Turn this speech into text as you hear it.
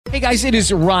Hey guys, it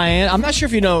is Ryan. I'm not sure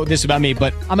if you know this about me,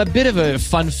 but I'm a bit of a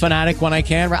fun fanatic when I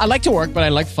can. I like to work, but I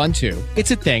like fun too. It's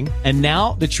a thing. And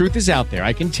now the truth is out there.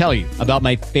 I can tell you about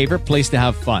my favorite place to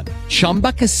have fun.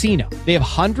 Chumba Casino. They have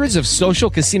hundreds of social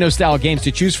casino style games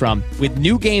to choose from with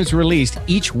new games released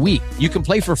each week. You can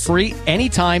play for free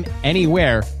anytime,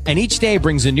 anywhere. And each day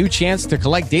brings a new chance to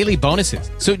collect daily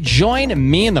bonuses. So join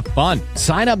me in the fun.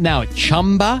 Sign up now at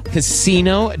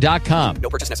ChumbaCasino.com. No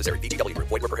purchase necessary. VGW Group.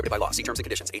 Void where prohibited by law. See terms and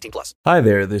conditions. 18+. Hi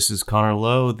there, this is Connor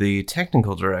Lowe, the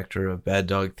technical director of Bad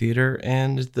Dog Theater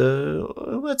and the,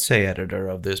 let's say, editor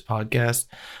of this podcast.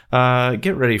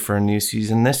 Get ready for a new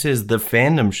season. This is The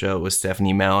Fandom Show with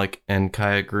Stephanie Malik and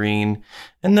Kaya Green,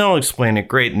 and they'll explain it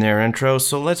great in their intro,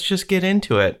 so let's just get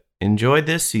into it. Enjoy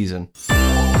this season.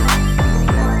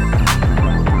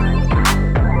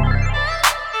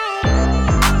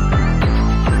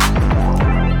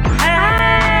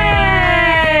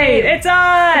 It's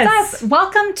us!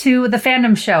 Welcome to The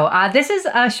Fandom Show. This is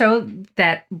a show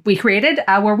that we created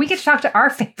where we get to talk to our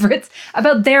favorites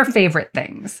about their favorite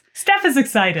things. Steph is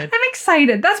excited. I'm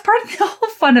excited. That's part of the whole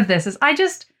fun of this is I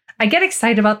get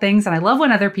excited about things and I love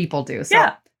when other people do. So.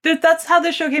 Yeah, that's how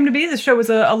this show came to be. This show was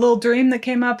a little dream that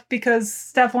came up because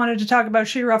Steph wanted to talk about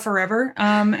She-Ra forever.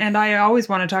 And I always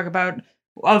want to talk about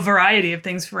a variety of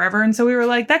things forever. And so we were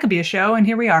like, that could be a show. And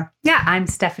here we are. Yeah, I'm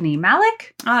Stephanie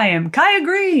Malik. I am Kaya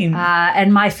Green.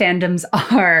 And my fandoms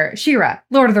are She-Ra,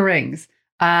 Lord of the Rings.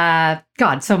 God,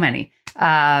 so many.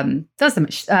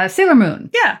 Sailor Moon.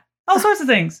 Yeah. All sorts of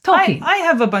things. Tolkien. I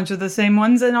have a bunch of the same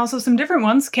ones and also some different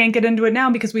ones. Can't get into it now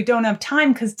because we don't have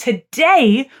time because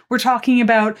today we're talking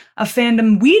about a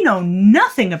fandom we know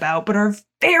nothing about but are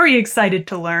very excited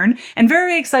to learn and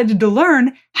very excited to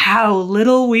learn how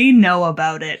little we know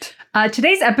about it.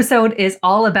 Today's episode is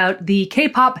all about the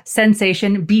K-pop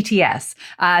sensation BTS.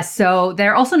 So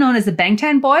they're also known as the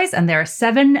Bangtan Boys, and they're a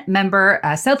 7-member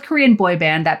South Korean boy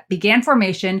band that began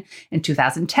formation in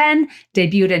 2010,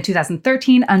 debuted in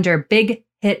 2013 under Big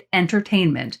Hit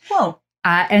Entertainment. Whoa.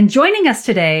 And joining us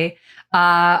today,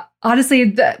 honestly,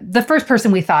 the first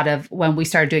person we thought of when we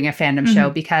started doing a fandom show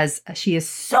because she is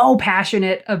so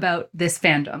passionate about this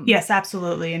fandom. Yes,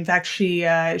 absolutely. In fact, she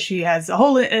has a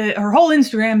whole her whole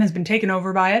Instagram has been taken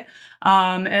over by it.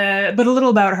 But a little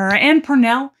about her. Anne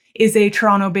Purnell is a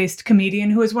Toronto-based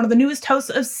comedian who is one of the newest hosts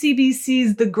of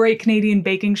CBC's The Great Canadian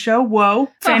Baking Show. Whoa,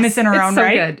 famous in her own so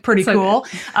right. Good. Pretty so cool.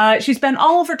 She spent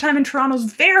all of her time in Toronto's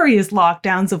various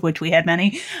lockdowns, of which we had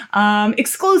many,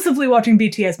 exclusively watching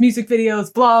BTS music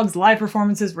videos, vlogs, live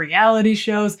performances, reality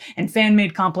shows, and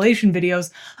fan-made compilation videos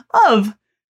of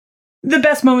the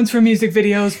best moments from music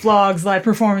videos, vlogs, live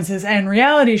performances, and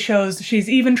reality shows. She's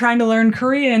even trying to learn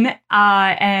Korean,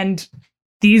 and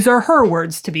these are her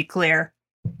words, to be clear,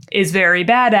 is very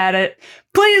bad at it.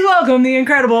 Please welcome the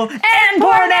incredible Anne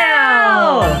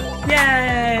Purnell!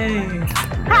 Yay!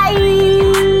 Hi!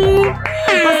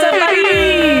 What's up,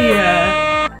 buddy?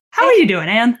 How are you doing,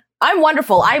 Anne? I'm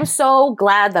wonderful. I'm so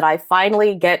glad that I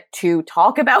finally get to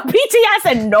talk about BTS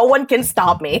and no one can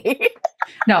stop me.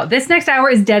 No, this next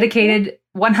hour is dedicated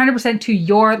 100% to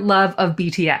your love of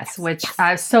BTS, which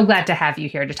I'm so glad to have you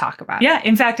here to talk about. Yeah,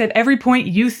 in fact, at every point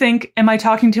you think, am I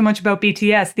talking too much about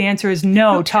BTS? The answer is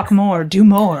no, talk more, do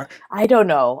more. I don't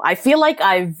know. I feel like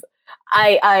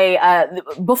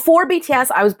before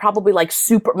BTS, I was probably like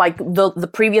super, like the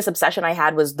previous obsession I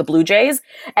had was the Blue Jays.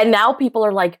 And now people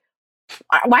are like,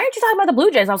 why aren't you talking about the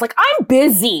Blue Jays? I was like, I'm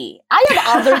busy. I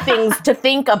have other things to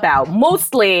think about,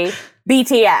 mostly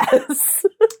BTS.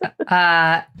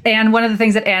 And one of the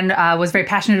things that Anne was very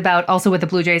passionate about also with the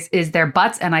Blue Jays is their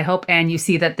butts. And I hope, Anne, you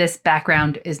see that this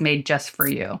background is made just for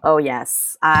you. Oh,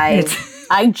 yes. I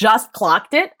just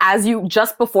clocked it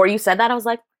just before you said that. I was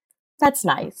like, that's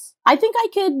nice. I think I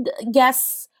could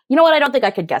guess. You know what? I don't think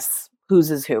I could guess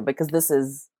whose is who because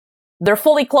they're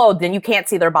fully clothed and you can't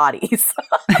see their bodies.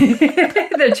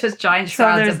 They're just giant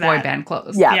shrouds of boy band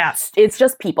clothes. Yeah. It's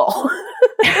just people.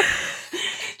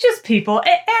 Just people.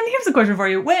 And here's a question for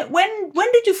you. When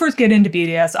did you first get into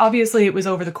BTS? Obviously, it was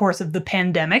over the course of the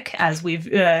pandemic, as we've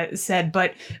said.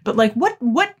 But like, what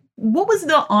was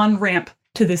the on-ramp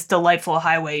to this delightful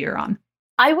highway you're on?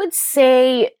 I would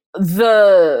say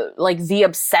the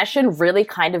obsession really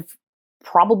kind of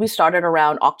probably started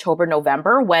around October,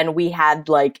 November when we had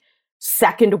like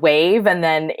second wave and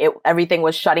then everything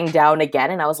was shutting down again.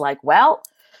 And I was like, well,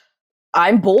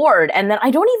 I'm bored. And then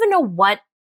I don't even know what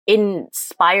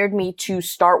inspired me to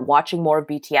start watching more of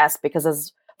BTS because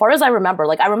as far as I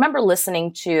remember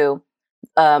listening to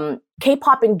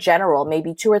K-pop in general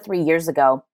maybe 2 or 3 years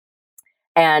ago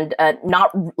and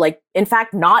not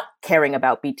caring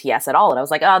about BTS at all. And I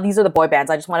was like, oh, these are the boy bands.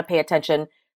 I just want to pay attention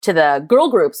to the girl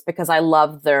groups because I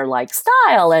love their like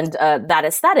style and that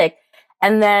aesthetic.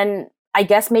 And then I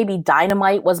guess maybe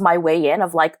Dynamite was my way in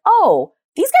of like, oh,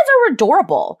 these guys are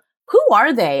adorable. Who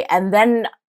are they? And then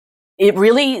it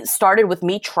really started with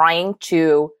me trying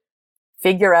to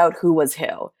figure out who was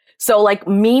who. So like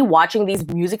me watching these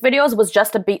music videos was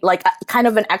just kind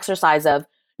of an exercise of,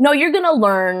 no, you're going to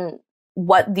learn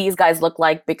what these guys look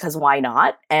like because why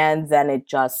not? And then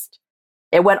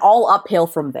it went all uphill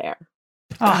from there.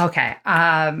 Oh, okay.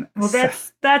 Well,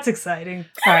 that's exciting.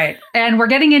 All right. And we're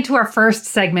getting into our first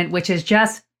segment, which is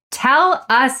just tell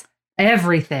us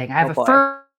everything. I have boy. a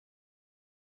first.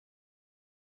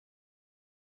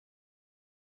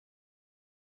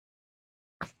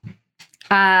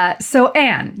 So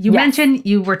Anne, you mentioned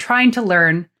you were trying to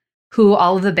learn who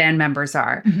all of the band members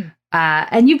are. Mm-hmm.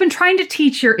 And you've been trying to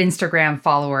teach your Instagram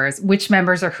followers which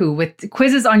members are who with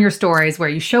quizzes on your stories where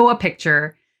you show a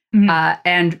picture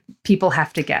and people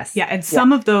have to guess. Yeah, and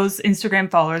some of those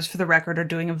Instagram followers, for the record, are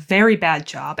doing a very bad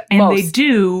job. And they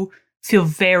do feel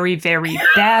very, very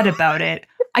bad about it.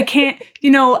 I can't,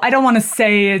 I don't want to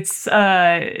say it's,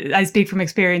 I speak from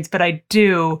experience, but I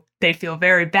do. They feel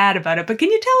very bad about it. But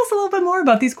can you tell us a little bit more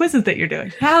about these quizzes that you're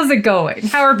doing? How's it going?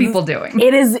 How are people doing?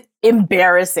 It is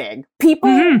embarrassing.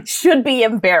 People should be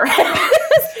embarrassed.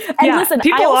 And listen,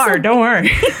 people are, don't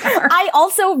worry. I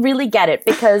also really get it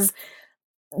because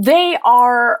they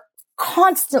are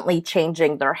constantly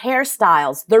changing their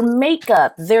hairstyles, their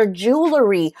makeup, their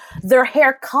jewelry, their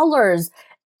hair colors.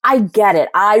 I get it.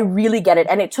 I really get it.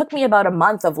 And it took me about a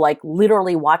month of like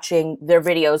literally watching their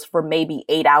videos for maybe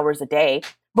 8 hours a day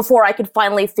before I could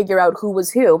finally figure out who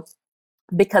was who.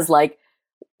 Because like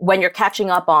when you're catching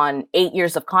up on 8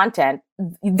 years of content,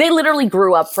 they literally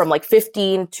grew up from like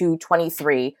 15 to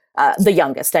 23, the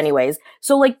youngest anyways.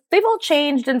 So like they've all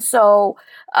changed. And so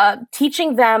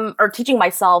teaching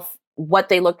myself what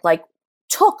they looked like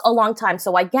took a long time.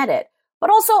 So I get it. But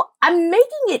also, I'm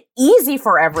making it easy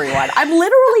for everyone. I'm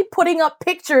literally putting up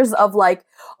pictures of like,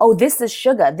 oh, this is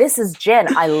Suga, this is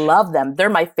Jin. I love them. They're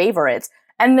my favorites.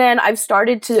 And then I've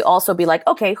started to also be like,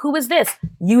 okay, who is this?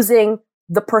 Using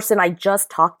the person I just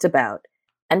talked about.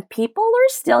 And people are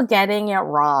still getting it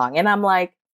wrong. And I'm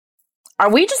like,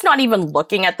 are we just not even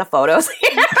looking at the photos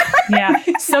here? Yeah.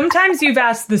 Sometimes you've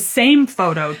asked the same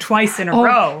photo twice in a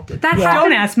row.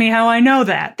 Don't ask me how I know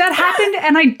that. That happened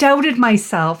and I doubted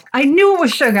myself. I knew it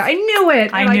was Suga. I knew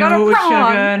it. I knew it was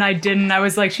Suga and I didn't. I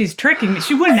was like, she's tricking me.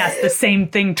 She wouldn't ask the same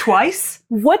thing twice.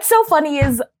 What's so funny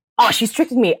is, she's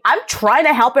tricking me. I'm trying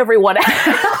to help everyone out. But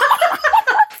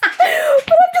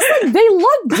I'm just like, they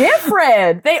look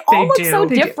different. They all look so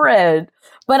different.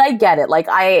 But I get it. Like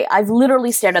I've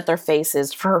literally stared at their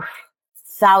faces for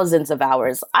thousands of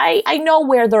hours. I know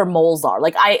where their moles are.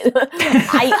 Like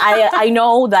I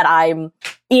know that I'm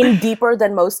in deeper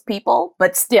than most people,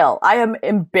 but still I am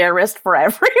embarrassed for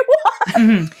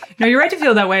everyone. No, you're right to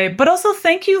feel that way. But also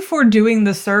thank you for doing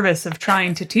the service of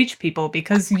trying to teach people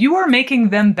because you are making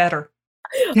them better.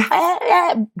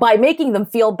 By making them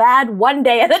feel bad one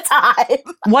day at a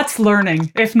time. What's learning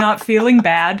if not feeling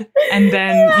bad and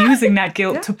then using that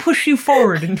guilt to push you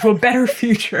forward into a better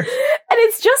future? And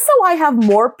it's just so I have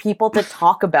more people to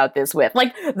talk about this with.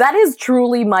 Like, that is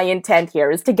truly my intent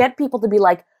here, is to get people to be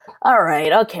like, all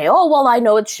right, okay, oh, well, I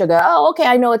know it's Suga. Oh, okay,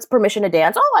 I know it's Permission to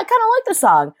Dance. Oh, I kind of like the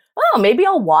song. Oh, maybe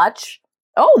I'll watch.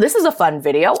 Oh, this is a fun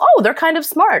video. Oh, they're kind of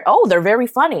smart. Oh, they're very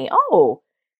funny. Oh,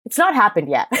 it's not happened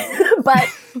yet. But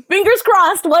fingers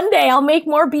crossed, one day I'll make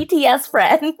more BTS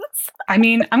friends. I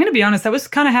mean, I'm going to be honest, that was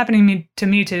kind of happening to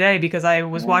me today because I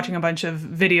was watching a bunch of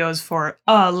videos for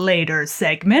a later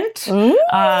segment.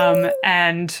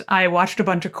 And I watched a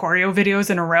bunch of choreo videos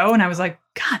in a row and I was like,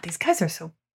 God, these guys are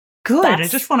so good. I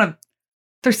just want to,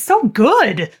 they're so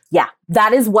good. Yeah,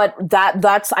 that is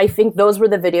that's, I think those were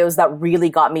the videos that really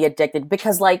got me addicted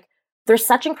because like, they're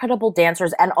such incredible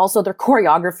dancers and also their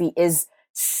choreography is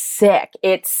sick.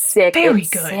 It's sick. Very it's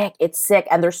good. Sick. It's sick.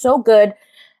 And they're so good.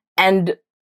 And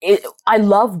I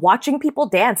love watching people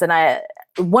dance. And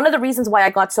one of the reasons why I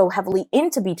got so heavily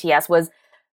into BTS was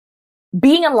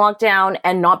being in lockdown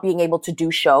and not being able to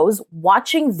do shows.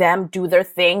 Watching them do their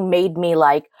thing made me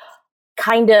like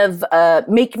kind of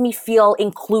make me feel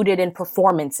included in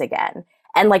performance again.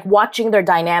 And like watching their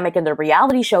dynamic and their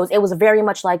reality shows, it was very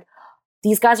much like,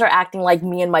 these guys are acting like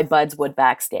me and my buds would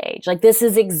backstage. Like, this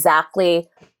is exactly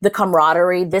the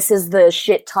camaraderie. This is the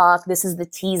shit talk. This is the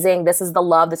teasing. This is the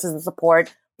love. This is the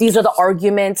support. These are the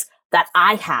arguments that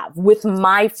I have with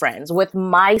my friends, with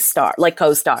my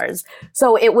co-stars.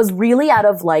 So it was really out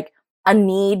of like a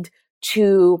need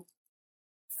to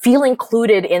feel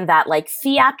included in that like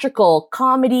theatrical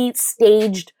comedy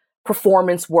staged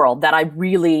performance world that I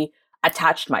really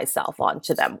attached myself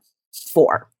onto them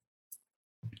for.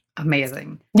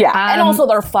 Amazing. Yeah, and also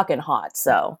they're fucking hot,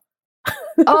 so.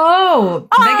 Oh,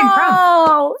 Megan Crump.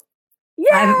 Oh,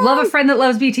 yeah. I love a friend that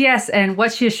loves BTS, and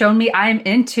what she has shown me, I'm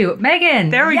into. Megan.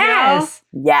 There we go.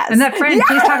 Yes. And that friend,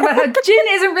 please talk about how Jin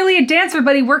isn't really a dancer,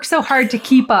 but he works so hard to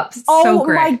keep up. Oh So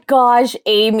great. my gosh,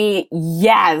 Amy.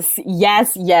 Yes.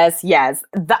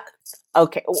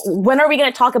 Okay, when are we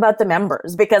going to talk about the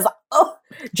members? Because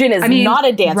Jin is not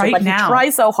a dancer, right but now. he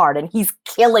tries so hard and he's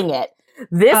killing it.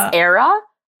 This era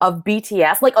of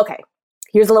BTS, like, okay,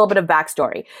 here's a little bit of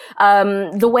backstory.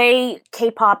 The way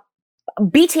K-pop,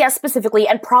 BTS specifically,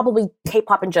 and probably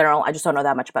K-pop in general, I just don't know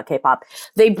that much about K-pop,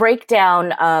 they break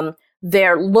down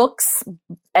their looks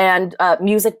and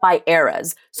music by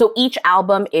eras. So each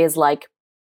album is like,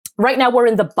 right now we're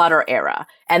in the Butter era,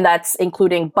 and that's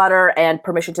including Butter and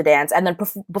Permission to Dance. And then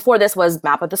before this was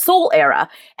Map of the Soul era.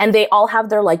 And they all have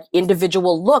their like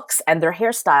individual looks and their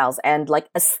hairstyles and like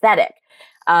aesthetic.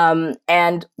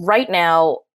 And right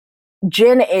now,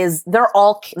 Jin is, they're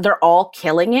all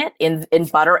killing it in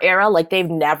Butter era. Like they've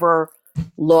never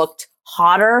looked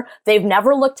hotter. They've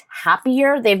never looked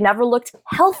happier. They've never looked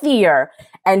healthier.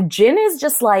 And Jin is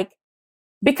just like,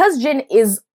 because Jin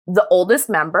is the oldest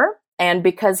member, and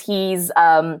because he's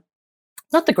not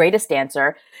the greatest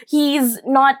dancer, he's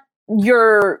not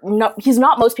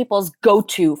most people's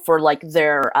go-to for like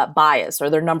their bias or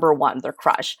their number one, their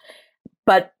crush.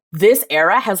 But this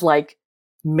era has like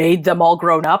made them all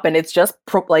grown up, and it's just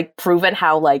proven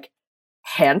how like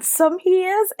handsome he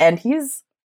is, and he's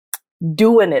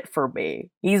doing it for me.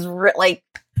 He's like,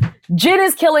 Jin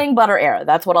is killing Butter era.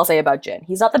 That's what I'll say about Jin.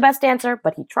 He's not the best dancer,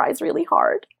 but he tries really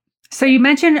hard. So you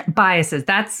mentioned biases.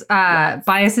 That's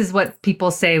bias is what people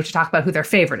say to talk about who their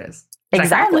favorite is.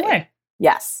 Exactly.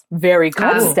 Yes. Very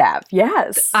good, Steph.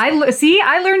 Yes. I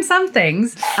learned some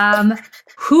things.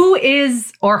 Who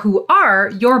is or who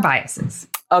are your biases?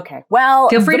 Okay. Well,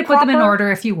 feel free to put them in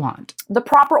order if you want. The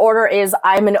proper order is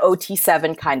I'm an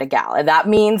OT7 kind of gal. And that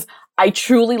means I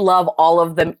truly love all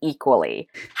of them equally.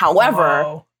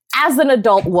 However, as an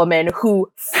adult woman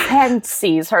who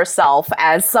fancies herself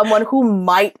as someone who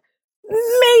might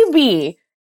maybe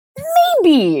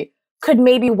could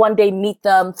one day meet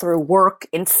them through work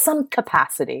in some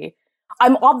capacity,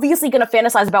 I'm obviously going to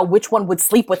fantasize about which one would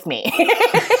sleep with me.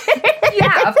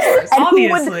 Yeah, of course. And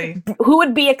obviously. who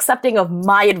would be accepting of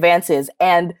my advances.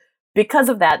 And because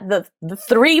of that, the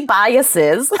three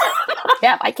biases,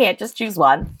 yeah, I can't just choose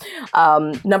one.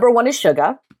 Number one is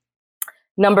Suga.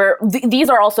 These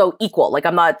are also equal. Like,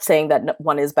 I'm not saying that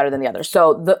one is better than the other.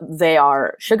 So they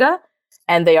are Suga,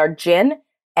 and they are Jin.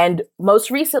 And most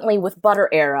recently with Butter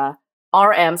era,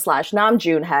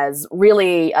 RM/Namjoon has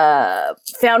really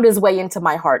found his way into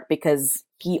my heart, because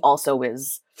he also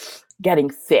is getting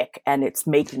thick, and it's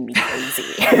making me crazy.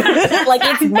 Like,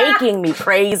 it's making me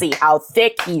crazy how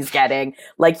thick he's getting.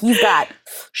 Like, he's got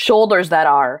shoulders that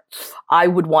I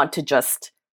would want to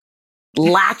just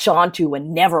latch onto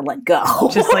and never let go.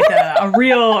 Just like a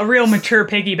real mature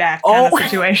piggyback kind of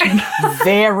situation.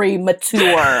 Very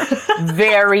mature,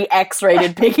 very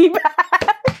X-rated piggyback.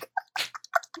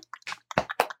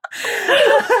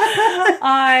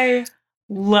 I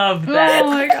love that. Oh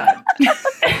my God.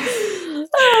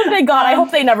 Oh, thank God. I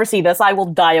hope they never see this. I will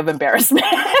die of embarrassment.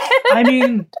 I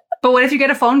mean, But what if you get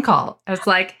a phone call? It's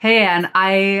like, hey, Anne,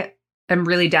 I am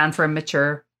really down for a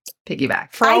mature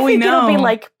piggyback. for all we think know, it'll be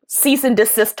like cease and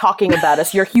desist talking about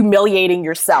us. You're humiliating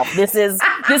yourself. This is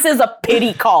a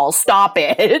pity call. Stop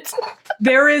it.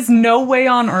 there is no way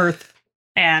on earth,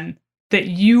 Anne, that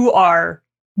you are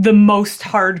the most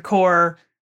hardcore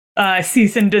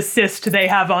cease and desist they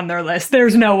have on their list.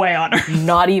 There's no way on earth.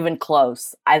 Not even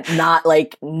close. Not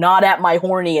at my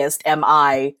horniest am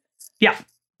I. Yeah.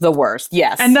 The worst.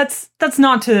 Yes. And that's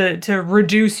not to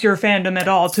reduce your fandom at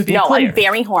all, to be no, clear. I'm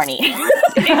very horny.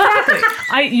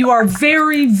 Exactly. You are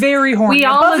very, very horny. We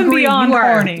all Above and agree beyond you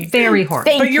are horny. very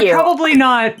horny. Thank But you're you. probably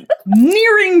not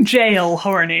nearing jail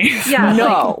horny. Yeah,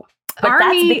 No. But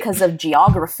Army- that's because of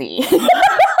geography.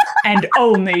 And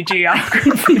only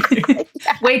geography.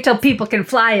 wait till people can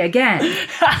fly again.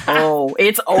 Oh,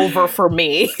 it's over for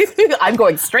me. I'm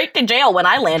going straight to jail when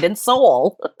I land in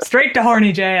Seoul. Straight to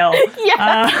horny jail.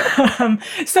 Yeah.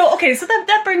 So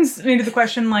that brings me to the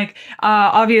question, like,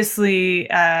 obviously,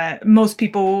 most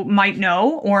people might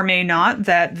know or may not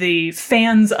that the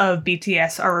fans of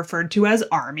BTS are referred to as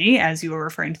ARMY, as you were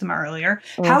referring to them earlier.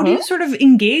 How do you sort of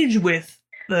engage with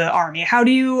the ARMY? How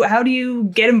do you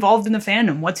get involved in the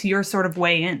fandom? What's your sort of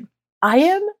way in? I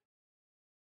am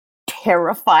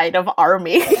terrified of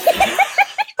ARMY.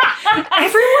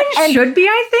 Everyone should be,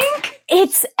 I think.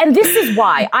 and this is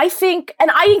why I think,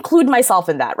 and I include myself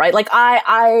in that, right? Like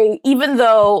I even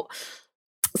though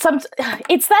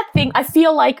it's that thing, I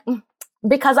feel like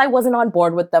because I wasn't on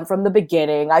board with them from the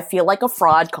beginning, I feel like a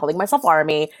fraud calling myself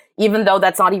ARMY, even though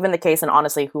that's not even the case. And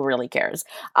honestly, who really cares?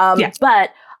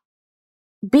 But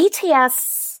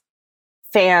BTS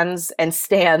fans and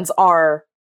stans are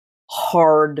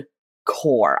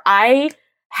hardcore. I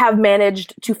have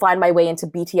managed to find my way into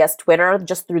BTS Twitter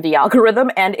just through the algorithm,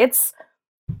 and it's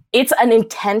an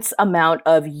intense amount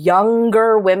of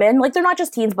younger women. Like, they're not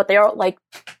just teens, but they're like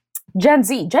Gen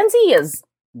Z. Gen Z is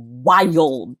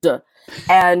wild,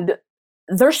 and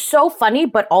they're so funny,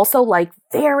 but also like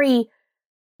very.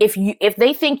 If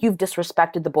they think you've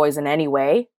disrespected the boys in any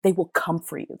way, they will come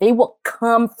for you. They will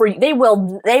come for you. They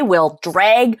will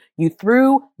drag you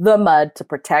through the mud to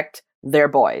protect their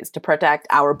boys, to protect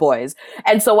our boys.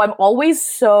 And so I'm always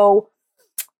so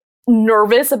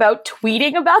nervous about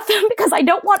tweeting about them because I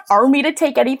don't want ARMY to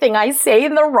take anything I say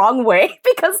in the wrong way,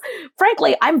 because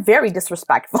frankly, I'm very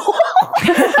disrespectful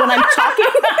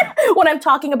when I'm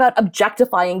talking about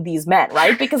objectifying these men,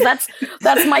 right? Because that's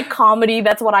my comedy,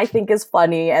 that's what I think is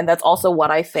funny, and that's also what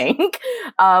I think.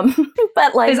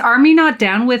 But like, is ARMY not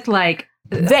down with like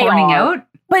horning out?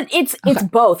 But it's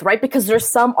both, right? Because there's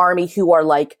some ARMY who are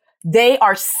like, they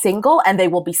are single and they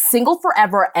will be single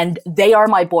forever and they are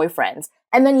my boyfriends.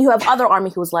 And then you have other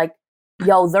ARMY who's like,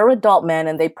 yo, they're adult men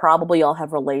and they probably all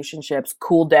have relationships.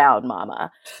 Cool down,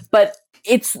 mama. But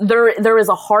there is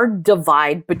a hard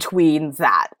divide between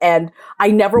that. And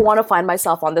I never want to find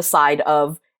myself on the side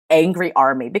of angry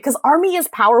ARMY, because ARMY is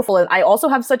powerful. And I also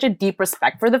have such a deep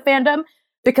respect for the fandom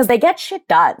because they get shit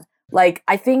done. Like,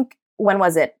 I think, when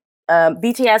was it?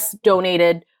 BTS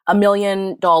donated $1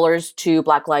 million to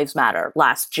Black Lives Matter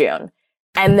last June.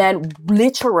 And then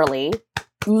literally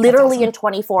awesome. In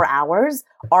 24 hours,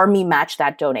 ARMY matched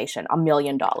that donation, $1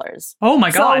 million. Oh my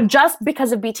God. So just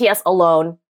because of BTS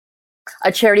alone,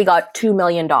 a charity got $2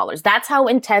 million. That's how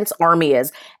intense ARMY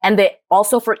is. And they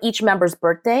also, for each member's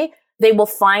birthday, they will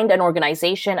find an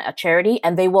organization, a charity,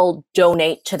 and they will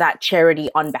donate to that charity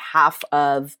on behalf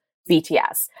of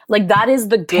BTS. Like, that is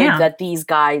the good that these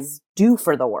guys do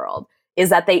for the world,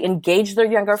 is that they engage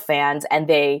their younger fans and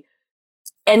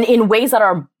in ways that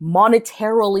are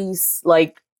monetarily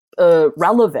like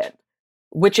relevant,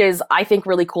 which is, I think,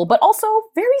 really cool, but also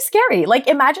very scary. Like,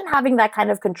 imagine having that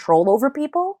kind of control over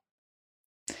people.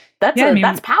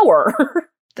 That's power.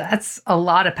 That's a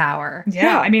lot of power.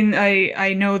 Yeah, I mean,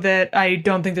 I know that I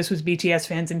don't think this was BTS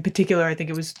fans in particular. I think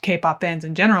it was K-pop fans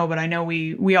in general, but I know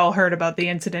we all heard about the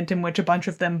incident in which a bunch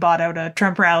of them bought out a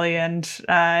Trump rally and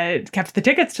kept the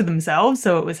tickets to themselves,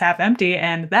 so it was half empty,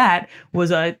 and that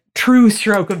was a true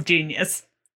stroke of genius.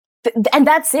 And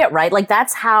that's it, right? Like,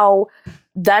 that's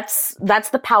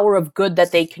the power of good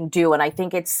that they can do, and I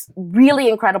think it's really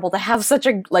incredible to have such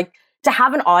a, like, to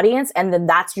have an audience, and then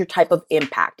that's your type of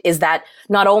impact, is that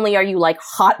not only are you like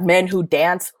hot men who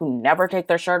dance, who never take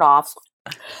their shirt off,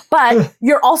 but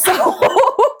you're also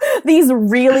these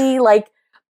really, like,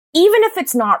 even if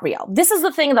it's not real, this is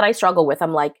the thing that I struggle with.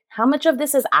 I'm like, how much of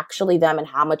this is actually them and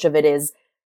how much of it is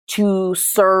to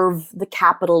serve the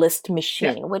capitalist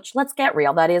machine, which, let's get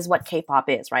real, that is what K-pop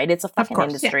is, right? It's a fucking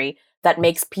industry that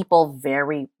makes people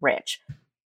very rich.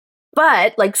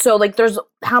 But like, so like, there's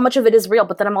how much of it is real,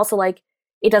 but then I'm also like,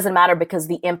 it doesn't matter because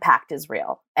the impact is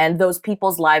real. And those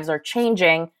people's lives are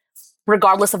changing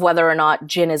regardless of whether or not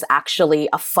Jin is actually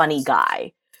a funny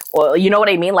guy. Or, you know what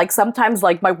I mean? Like, sometimes,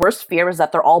 like, my worst fear is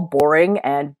that they're all boring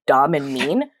and dumb and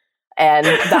mean and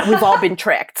that we've all been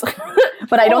tricked.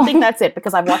 But I don't think that's it,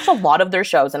 because I've watched a lot of their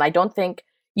shows and I don't think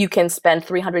you can spend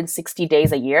 360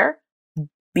 days a year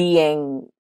being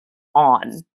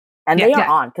on. And they are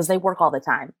on because they work all the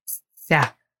time. Yeah.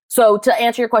 So to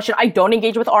answer your question, I don't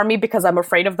engage with ARMY because I'm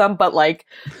afraid of them, but like,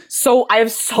 so I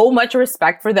have so much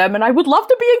respect for them and I would love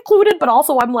to be included, but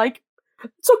also I'm like,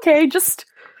 it's okay,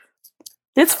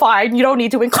 it's fine. You don't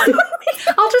need to include me.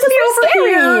 I'll just be over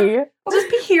here. I'll just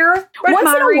be here.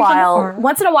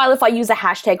 Once in a while, if I use a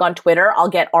hashtag on Twitter, I'll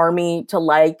get ARMY to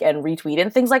like and retweet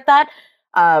and things like that.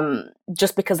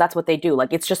 Just because that's what they do.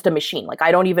 Like, it's just a machine. Like,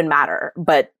 I don't even matter,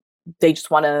 but they just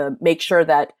want to make sure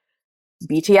that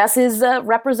BTS is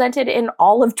represented in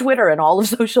all of Twitter and all of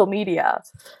social media.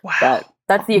 Wow.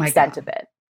 That's the extent of it.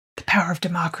 The power of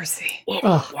democracy.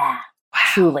 Yeah. Wow.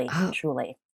 Truly.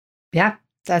 Yeah,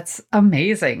 that's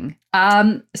amazing.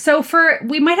 So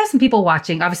we might have some people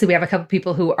watching. Obviously, we have a couple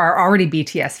people who are already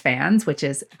BTS fans, which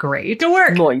is great. Good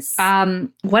work. Nice.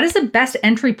 What is the best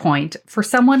entry point for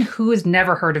someone who has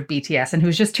never heard of BTS and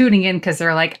who's just tuning in because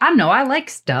they're like, I don't know, I like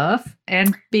stuff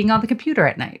and being on the computer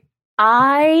at night?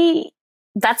 I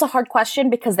That's a hard question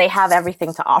because they have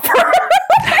everything to offer.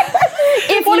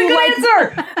 If What a you good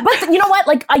answer! But you know what?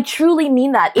 Like, I truly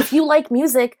mean that. If you like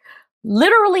music,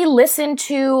 literally listen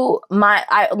to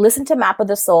Map of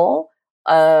the Soul.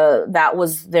 That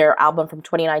was their album from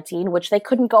 2019, which they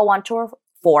couldn't go on tour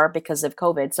for because of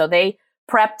COVID. So they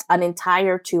prepped an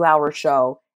entire 2-hour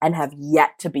show and have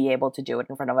yet to be able to do it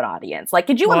in front of an audience. Like,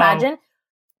 could you imagine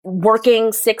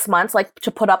working 6 months, like, to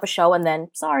put up a show and then,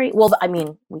 sorry. Well, I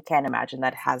mean, we can't imagine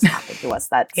that has happened to us.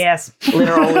 That's Yes.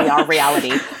 literally our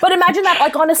reality. But imagine that,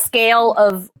 like, on a scale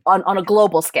of, on a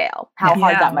global scale, how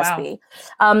hard that must be.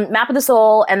 Map of the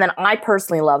Soul, and then I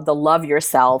personally love the Love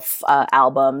Yourself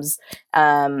albums.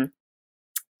 So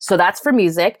that's for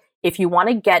music. If you want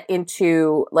to get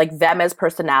into, like, them as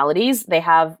personalities, they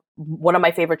have one of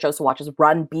my favorite shows to watch is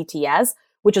Run BTS,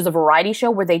 which is a variety show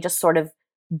where they just sort of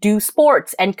do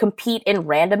sports and compete in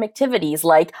random activities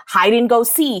like hide and go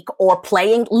seek or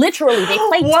playing. Literally, they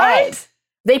play tag.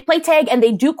 They play tag and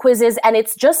they do quizzes, and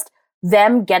it's just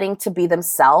them getting to be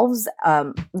themselves.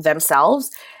 And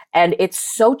it's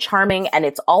so charming, and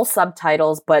it's all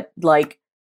subtitles, but like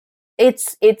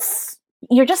it's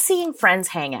you're just seeing friends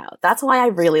hang out. That's why I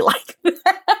really like them.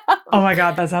 Oh my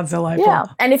God, that sounds delightful. Yeah.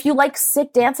 And if you like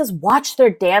sick dances, watch their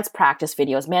dance practice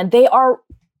videos, man. They are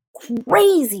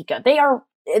crazy good.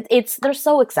 They're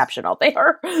so exceptional. They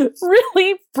are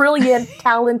really brilliant,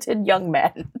 talented young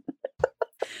men.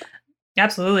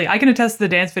 Absolutely. I can attest to the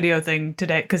dance video thing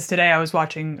today, because today I was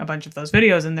watching a bunch of those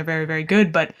videos and they're very, very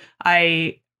good. But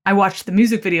I watched the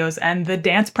music videos, and the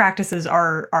dance practices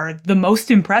are the most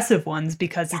impressive ones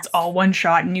because it's all one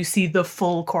shot and you see the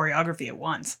full choreography at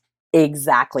once.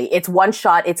 Exactly. It's one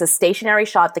shot. It's a stationary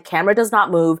shot. The camera does not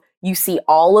move. You see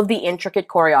all of the intricate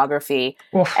choreography.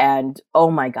 Oof. And oh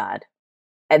my God.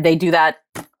 And they do that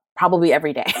probably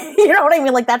every day. You know what I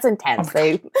mean? Like, that's intense.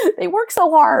 They work so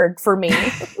hard for me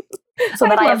so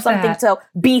that I have something to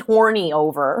be horny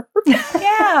over.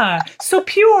 Yeah. So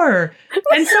pure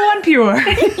and so unpure.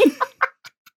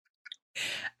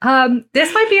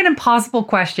 This might be an impossible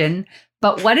question,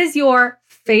 but what is your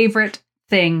favorite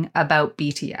thing about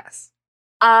BTS?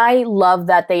 I love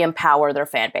that they empower their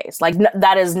fan base. Like,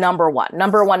 that is number one.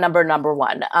 Number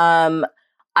one.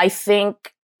 I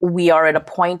think we are at a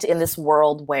point in this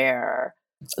world where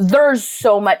there's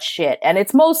so much shit, and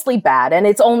it's mostly bad, and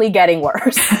it's only getting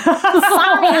worse.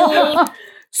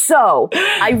 So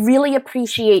I really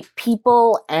appreciate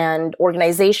people and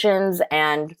organizations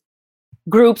and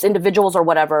groups, individuals or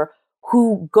whatever,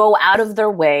 who go out of their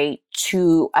way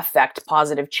to affect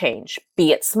positive change,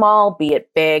 be it small, be it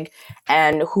big,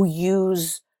 and who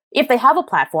use, if they have a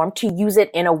platform, to use it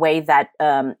in a way that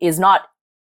is not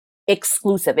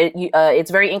exclusive.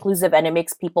 It's very inclusive, and it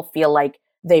makes people feel like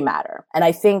they matter. And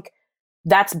I think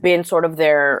that's been sort of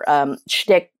their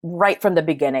shtick right from the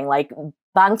beginning. Like,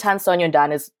 Bangtan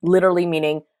Sonyeondan is literally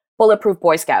meaning Bulletproof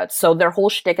Boy Scouts. So their whole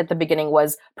shtick at the beginning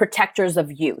was protectors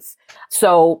of youth.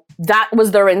 So that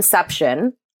was their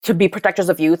inception, to be protectors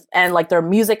of youth. And like, their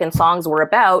music and songs were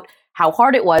about how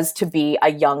hard it was to be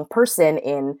a young person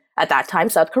in, at that time,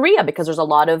 South Korea, because there's a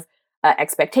lot of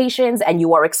expectations, and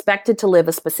you are expected to live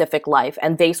a specific life.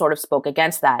 And they sort of spoke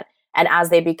against that. And as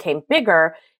they became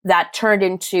bigger, that turned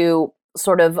into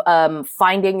sort of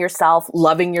finding yourself,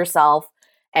 loving yourself,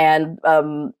 and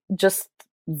just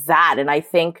that. And I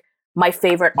think my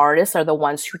favorite artists are the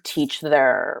ones who teach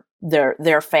their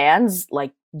fans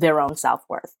like their own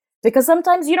self-worth, because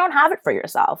sometimes you don't have it for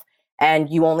yourself, and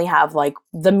you only have like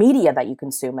the media that you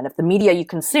consume. And if the media you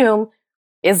consume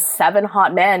is 7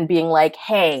 hot men being like,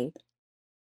 hey,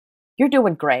 you're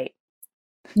doing great,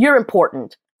 you're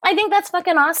important, I think that's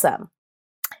fucking awesome.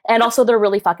 And also, they're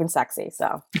really fucking sexy.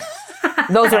 So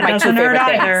those are my 2 favorite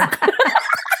things.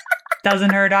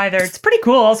 Doesn't hurt either. It's pretty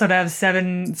cool also to have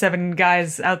seven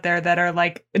guys out there that are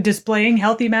like displaying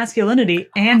healthy masculinity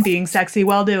and being sexy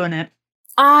while doing it.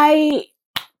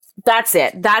 That's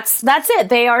it. That's it.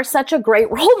 They are such a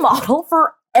great role model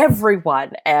for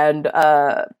everyone. And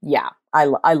yeah, I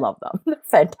love them. They're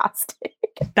fantastic.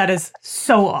 That is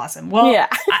so awesome. Well, yeah.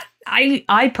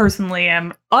 I personally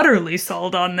am utterly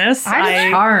sold on this.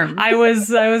 I'm charmed. I was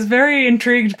very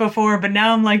intrigued before, but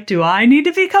now I'm like, do I need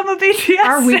to become a BTS?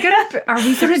 Are we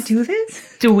gonna do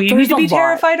this? Do we need to be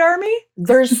terrified Army?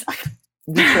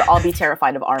 We should all be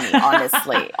terrified of Army,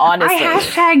 honestly. I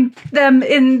hashtagged them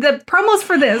in the promos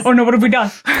for this. Oh no, what have we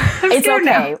done? It's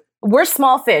okay. Now. We're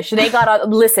small fish. They got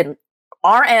listen.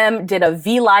 RM did a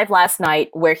V Live last night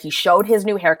where he showed his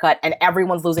new haircut, and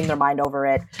everyone's losing their mind over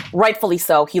it. Rightfully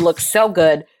so. He looks so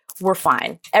good. we're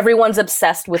fine. Everyone's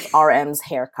obsessed with RM's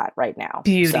haircut right now.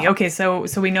 Beauty. So. Okay, so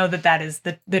we know that is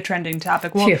the trending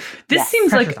topic. Well, Phew. this Yes.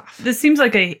 seems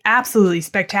like a absolutely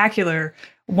spectacular,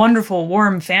 wonderful,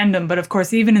 warm fandom. But of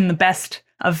course, even in the best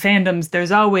of fandoms,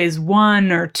 there's always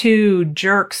one or two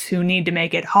jerks who need to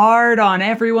make it hard on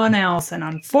everyone else. And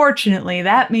unfortunately,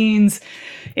 that means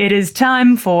it is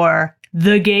time for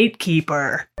The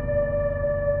Gatekeeper.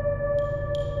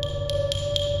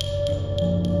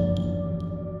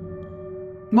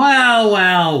 Well.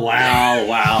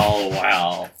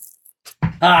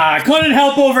 I couldn't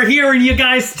help overhearing you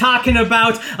guys talking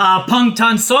about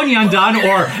Bangtan Sonyeondan,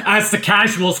 or as the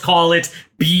casuals call it,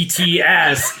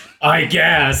 BTS, I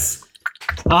guess.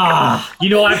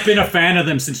 I've been a fan of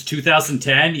them since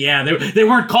 2010. Yeah, they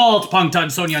weren't called Bangtan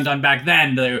Sonyeondan back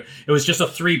then. It was just a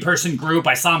 3-person group.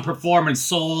 I saw them perform in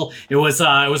Seoul. It was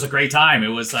a great time. It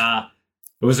was a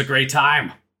great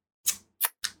time.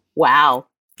 Wow.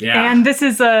 Yeah. And this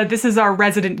is our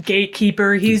resident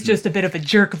gatekeeper. He's just a bit of a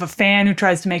jerk of a fan who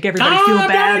tries to make everybody feel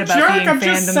bad about being I'm fandoms.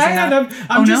 just saying.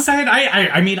 I'm just saying.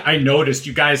 I noticed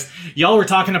y'all were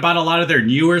talking about a lot of their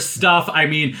newer stuff. I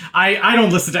mean, I don't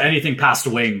listen to anything past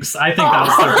Wings. I think that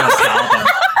was their best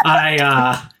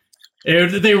album.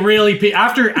 They really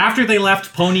after they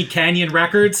left Pony Canyon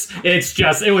Records,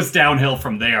 it was downhill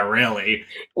from there. Really,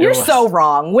 You're so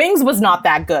wrong. Wings was not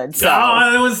that good. So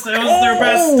it was their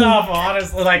best stuff.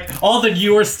 Honestly, like all the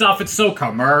newer stuff, it's so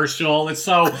commercial. It's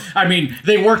so. I mean,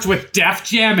 they worked with Def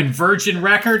Jam and Virgin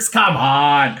Records. Come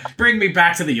on, bring me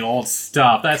back to the old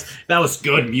stuff. That was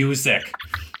good music.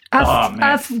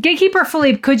 Gatekeeper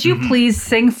Philippe, could you please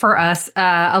sing for us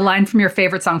a line from your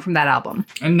favorite song from that album?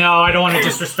 No, I don't want to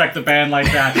disrespect the band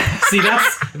like that. See,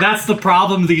 that's the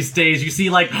problem these days. You see,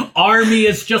 like, ARMY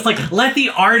is just like, let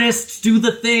the artists do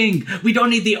the thing. We don't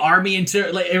need the ARMY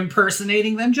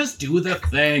impersonating them. Just do the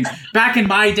thing. Back in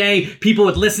my day, people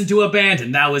would listen to a band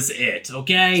and that was it,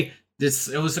 okay?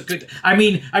 It was a good. I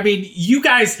mean, you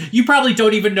guys, you probably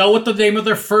don't even know what the name of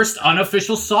their first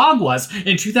unofficial song was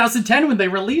in 2010 when they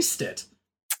released it.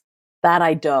 that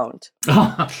I don't.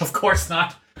 Of course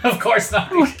not. Of course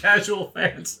not. Casual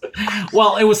fans.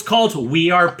 Well, it was called We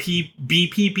Are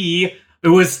BPB. It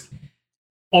was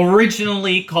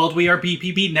originally called We Are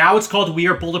BPB. Now it's called We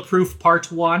Are Bulletproof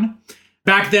Part 1.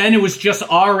 Back then, it was just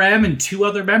RM and 2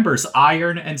 other members,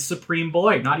 Iron and Supreme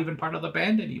Boy. Not even part of the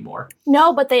band anymore.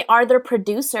 No, but they are their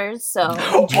producers, so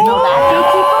did you know that,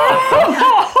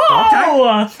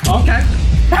 Okay.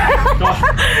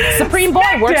 Supreme Boy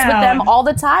works with them all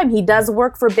the time. He does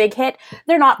work for Big Hit.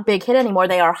 They're not Big Hit anymore.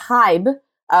 They are Hybe.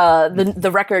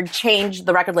 The record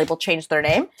label changed their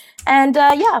name. And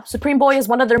Supreme Boy is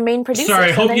one of their main producers.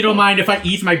 Sorry, hope you don't mind if I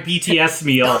eat my BTS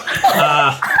meal.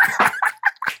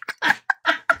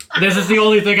 This is the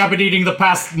only thing I've been eating the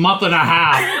past month and a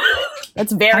half.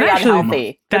 That's very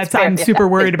unhealthy. I'm super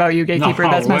worried about you, Gatekeeper.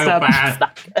 That's messed up.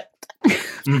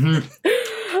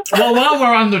 Well, while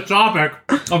we're on the topic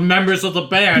of members of the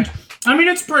band, I mean,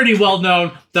 it's pretty well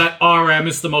known that RM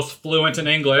is the most fluent in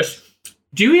English.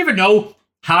 Do you even know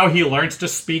how he learned to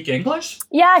speak English?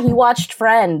 Yeah, he watched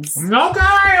Friends.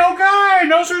 Okay,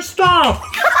 knows her stuff.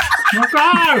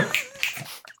 Okay.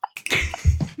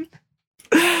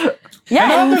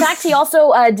 Yeah, and in fact, he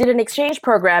also did an exchange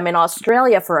program in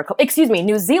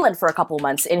New Zealand for a couple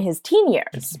months in his teen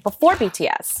years before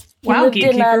BTS. He lived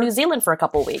in New Zealand for a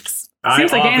couple weeks.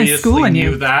 Seems like Anna's schooling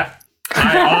you. I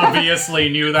obviously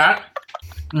knew that.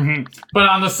 Mm-hmm. But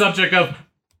on the subject of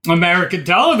American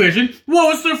television,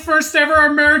 what was the first ever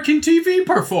American TV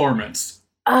performance?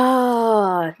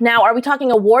 Now, are we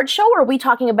talking award show or are we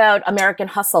talking about American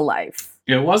Hustle Life?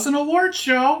 It was an award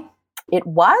show. It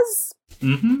was?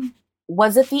 Mm-hmm.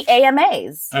 Was it the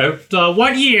AMAs?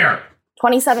 What year?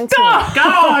 2017.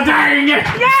 God dang it! Yes!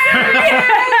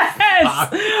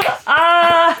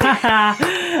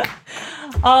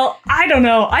 I don't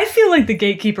know. I feel like the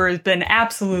Gatekeeper has been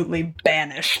absolutely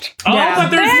banished. But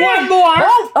there's one more!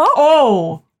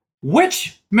 Oh!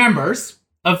 Which members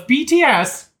of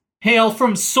BTS hail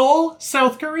from Seoul,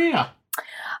 South Korea?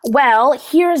 Well,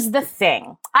 here's the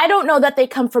thing. I don't know that they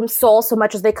come from Seoul so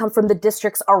much as they come from the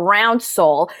districts around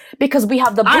Seoul, because we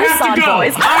have the Busan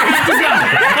boys. I have to go!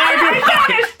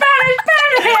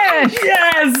 Spanish!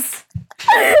 Yes! We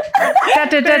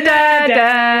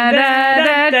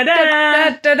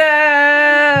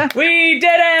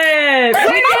did it!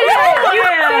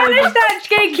 You finished that,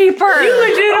 Gatekeeper! You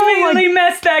legitimately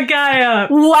messed that guy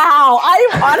up. Wow,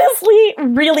 I'm honestly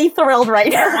really thrilled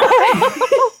right now.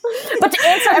 But to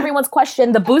answer everyone's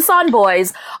question, the Busan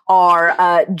boys are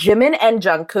Jimin and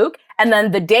Jungkook, and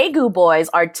then the Daegu boys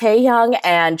are Taehyung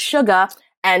and Suga,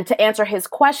 And to answer his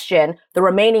question, the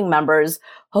remaining members,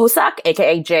 Hosak,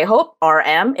 aka J-Hope,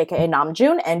 RM, aka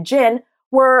Namjoon, and Jin,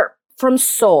 were from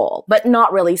Seoul, but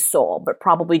not really Seoul, but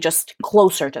probably just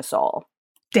closer to Seoul.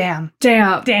 Damn.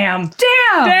 Damn. Damn.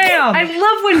 Damn. Damn. I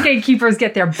love when gatekeepers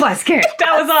get their butts kicked.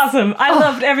 That was awesome. I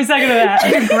loved every second of that.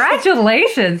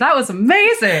 Congratulations. That was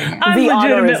amazing. I'm The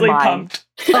honor is legitimately mine. pumped.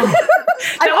 I'm That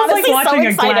was like honestly watching so a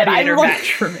excited. gladiator I'm like-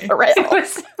 match for me. It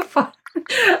was so fun.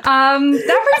 That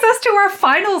brings us to our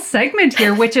final segment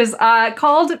here, which is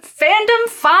called Fandom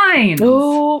Finds.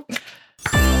 Ooh.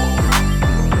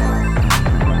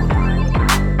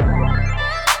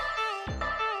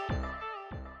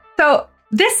 So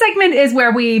this segment is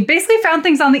where we basically found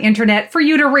things on the internet for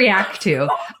you to react to.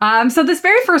 So this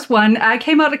very first one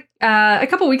came out a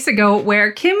couple weeks ago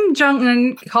where Kim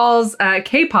Jong-un calls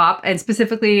K-pop, and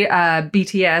specifically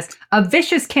BTS, a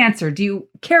vicious cancer. Do you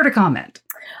care to comment?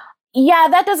 Yeah,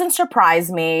 that doesn't surprise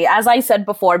me. As I said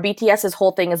before, BTS's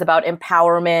whole thing is about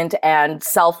empowerment and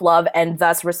self-love and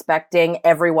thus respecting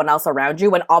everyone else around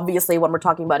you. And obviously, when we're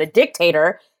talking about a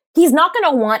dictator, he's not going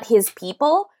to want his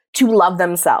people to love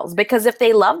themselves, because if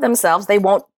they love themselves, they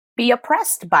won't be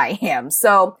oppressed by him.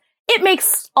 So it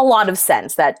makes a lot of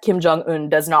sense that Kim Jong-un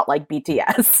does not like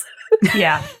BTS.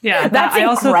 Yeah. That's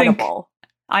incredible.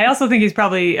 I also think he's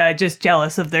probably just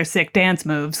jealous of their sick dance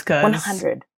moves, because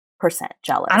 100%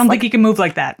 jealous. I don't think he can move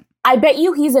like that. I bet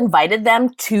you he's invited them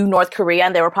to North Korea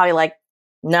and they were probably like,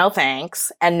 no thanks.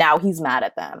 And now he's mad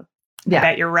at them. Yeah. I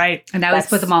bet you're right. And now he's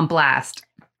put them on blast.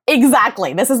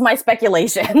 Exactly. This is my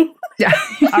speculation. Yeah.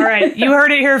 All right, you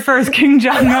heard it here first. Kim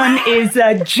Jong-un is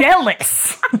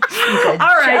jealous. All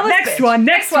right, jealous next bitch. one.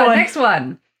 Next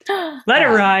one. Let it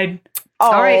ride.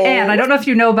 All right, Anne, I don't know if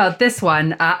you know about this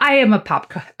one. I am a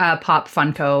Pop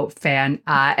Funko fan,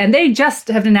 and they just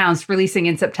have announced releasing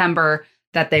in September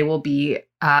that they will be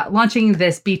launching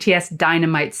this BTS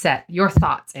Dynamite set. Your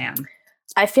thoughts, Anne?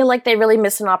 I feel like they really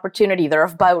missed an opportunity. They're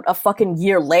about a fucking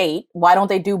year late. Why don't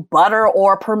they do Butter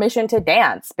or Permission to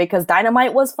Dance? Because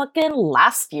Dynamite was fucking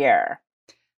last year.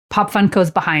 Pop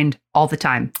Funko's behind all the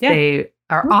time. Yeah. They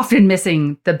are often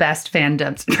missing the best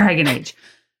fandoms. Dragon Age.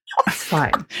 It's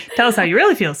fine. Tell us how you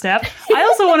really feel, Steph. I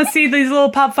also want to see these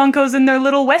little Pop Funkos in their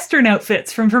little Western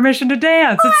outfits from Permission to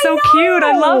Dance. It's so cute.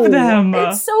 I love them.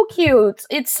 It's so cute.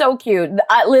 It's so cute.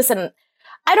 Listen,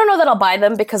 I don't know that I'll buy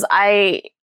them because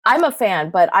I'm a fan,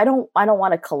 but I don't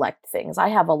want to collect things. I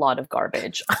have a lot of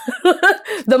garbage.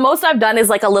 The most I've done is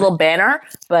like a little banner,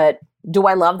 but do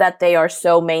I love that they are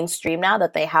so mainstream now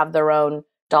that they have their own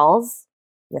dolls?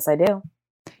 Yes, I do.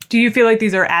 Do you feel like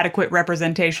these are adequate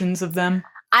representations of them?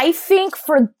 I think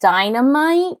for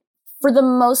Dynamite, for the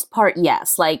most part,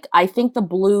 yes. Like, I think the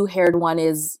blue-haired one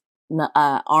is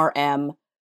RM.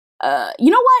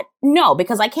 You know what? No,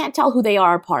 because I can't tell who they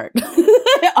are apart.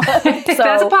 That's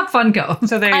a Pop Funko.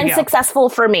 So there you go. Unsuccessful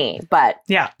for me, but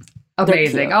Yeah. they're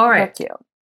Amazing. cute. All right. They're cute.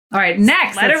 All right.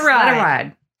 Next. Let it let's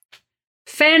ride.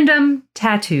 Fandom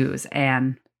tattoos,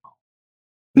 Anne.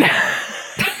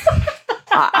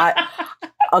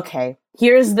 Okay,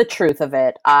 here's the truth of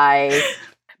it.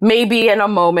 Maybe in a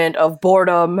moment of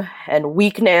boredom and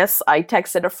weakness, I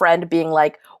texted a friend being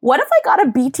like, what if I got a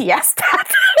BTS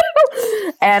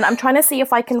tattoo? And I'm trying to see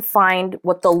if I can find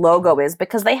what the logo is,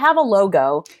 because they have a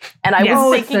logo. And I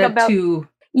was it's thinking the about, two.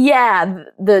 yeah,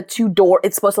 the two door,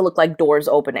 it's supposed to look like doors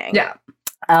opening. Yeah.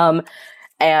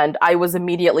 And I was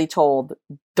immediately told,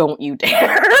 don't you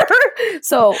dare.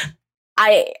 So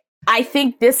I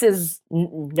think this is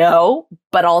no,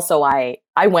 but also I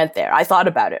went there. I thought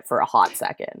about it for a hot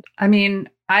second. I mean,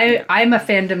 I'm a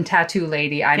fandom tattoo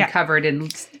lady. I'm Yeah. covered in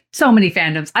so many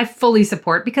fandoms. I fully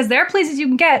support, because there are places you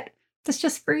can get that's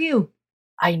just for you.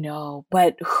 I know,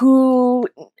 but who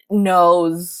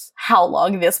knows how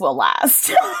long this will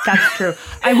last? That's true.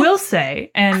 I will say,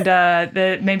 and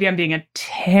maybe I'm being a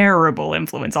terrible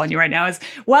influence on you right now, is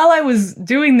while I was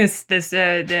doing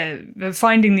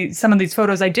finding some of these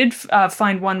photos, I did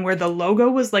find one where the logo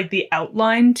was like the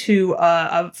outline to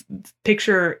a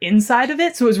picture inside of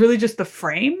it. So it was really just the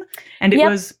frame, and it Yep.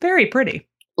 was very pretty.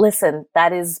 Listen,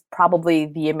 that is probably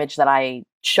the image that I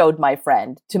showed my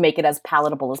friend to make it as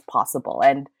palatable as possible.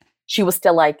 And she was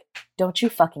still like, don't you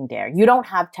fucking dare. You don't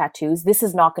have tattoos. This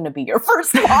is not going to be your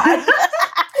first one.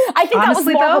 I think Honestly, that was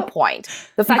more of though, a point.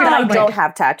 The fact that I like- don't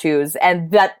have tattoos and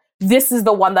that this is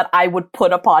the one that I would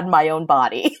put upon my own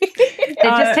body. It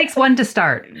just takes one to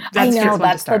start. I Just takes know, one to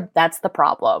that's start. that's the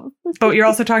problem. But you're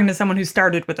also talking to someone who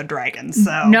started with a dragon,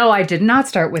 so. No, I did not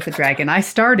start with a dragon. I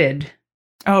started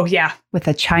Oh, yeah. with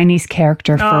a Chinese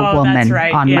character for Oh, woman that's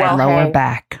right. on Yeah. my Well, lower hey.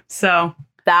 back. So,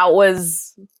 That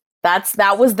was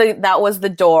That was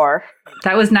the door.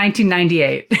 That was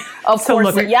 1998. Of So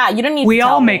course, look, yeah. You didn't need. we to tell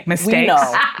all me. make mistakes.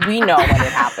 We know when it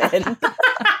happened.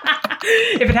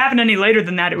 If it happened any later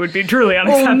than that, it would be truly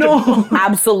unacceptable.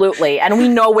 Absolutely, and we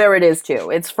know where it is too.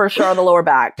 It's for sure on the lower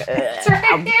back. It's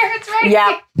right there. It's right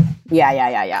Yeah.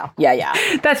 here.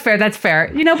 Yeah. That's fair. That's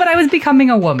fair. You know, but I was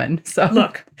becoming a woman. So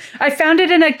Look. I found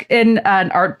it in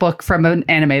an art book from an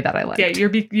anime that I liked. Yeah,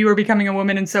 you were becoming a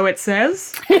woman, and so it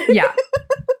says. Yeah.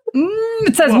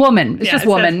 It says woman. It's yeah, just it says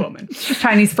woman. woman. It's just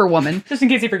Chinese for woman. Just in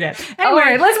case you forget. All Anyway,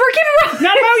 right, let's work it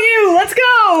not about you. Let's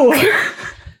go.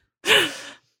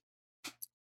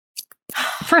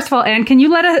 First of all, Anne, can you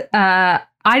let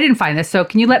I didn't find this, so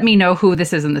can you let me know who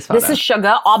this is in this photo? This is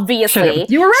Sugar, obviously. Sugar.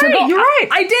 You were right. Sugar, You're right.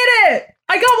 I did it.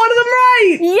 I got one of them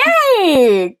right.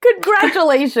 Yay!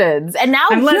 Congratulations. And now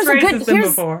I'm less here's a racist than good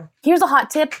before. here's a hot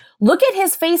tip. Look at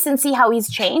his face and see how he's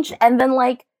changed, and then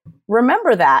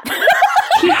remember that.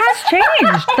 He has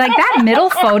changed. Like that middle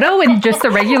photo in just the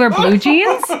regular blue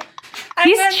jeans.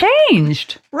 He's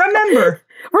changed. Remember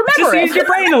Remember just use your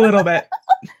brain a little bit.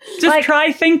 Just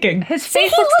try thinking. His See,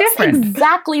 face he looks looks different.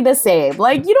 exactly the same. You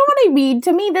know what I mean?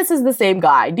 To me, this is the same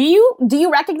guy. Do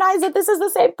you recognize that this is the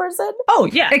same person? Oh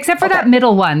yeah. Except for that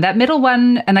middle one. That middle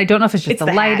one, and I don't know if it's just It's the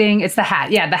the hat. lighting. It's the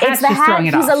hat. Yeah, the hat's It's the just hat. throwing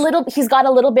it off. He's got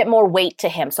a little bit more weight to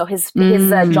him, so his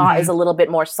jaw is a little bit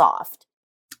more soft.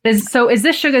 Is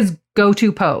this Suga's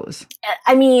go-to pose?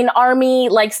 I mean, Army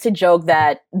likes to joke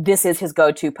that this is his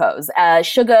go-to pose.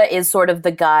 Suga is sort of the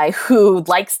guy who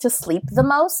likes to sleep the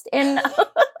most in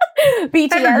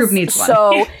BTS. Every group needs one.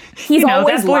 So he's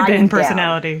always that boy lying band down.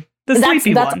 personality. The That's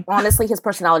sleepy one. honestly his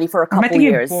personality for a I'm couple thinking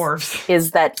of years. dwarves.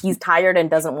 Is that he's tired and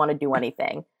doesn't want to do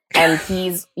anything, and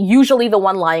he's usually the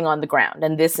one lying on the ground,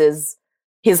 and this is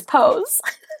his pose.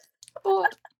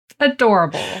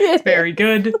 Adorable. Very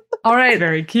good. All right,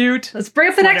 Very cute. let's bring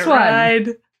up the Let next it one. ride.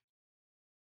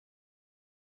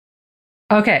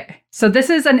 Okay, so this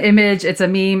is an image. It's a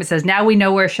meme. It says, "Now we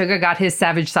know where Suga got his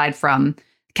savage side from."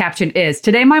 Caption is,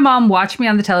 "Today my mom watched me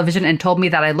on the television and told me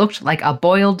that I looked like a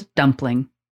boiled dumpling."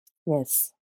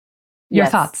 Yes. Your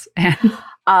Yes. thoughts?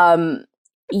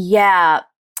 Yeah.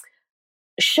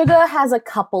 Suga has a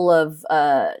couple of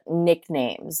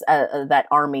nicknames that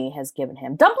Army has given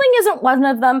him. Dumpling isn't one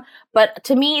of them, but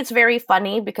to me it's very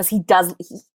funny because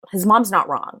his mom's not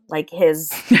wrong.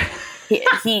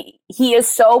 He is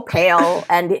so pale,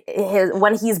 and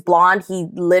when he's blonde, he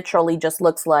literally just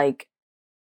looks like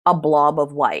a blob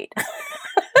of white.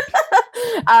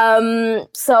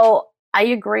 So I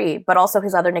agree, but also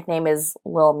his other nickname is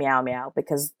Lil Meow Meow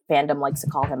because fandom likes to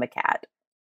call him a cat.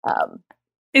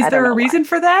 Is I there don't a know reason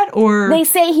for that, or They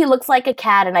say he looks like a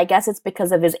cat, and I guess it's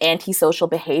because of his antisocial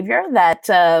behavior that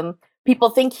people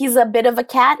think he's a bit of a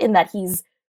cat in that he's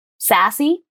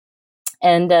sassy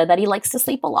and that he likes to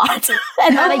sleep a lot.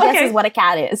 And that, I guess, okay. is what a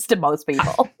cat is to most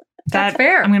people. That's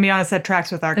fair. I'm gonna be honest, that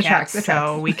tracks with our It cats, tracks.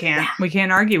 so we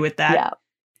can't argue with that. Yeah.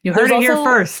 You heard There's it here also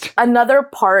first. Another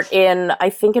part in, I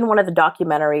think in one of the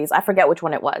documentaries, I forget which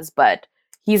one it was, but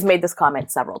he's made this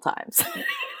comment several times.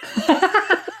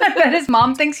 I bet his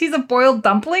mom thinks he's a boiled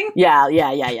dumpling. Yeah.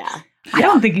 I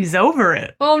don't think he's over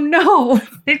it. Oh no,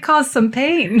 it caused some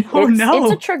pain. Oh no.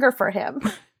 It's a trigger for him.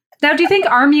 Now, do you think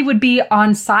Army would be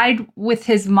on side with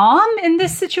his mom in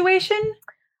this situation?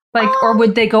 Or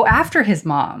would they go after his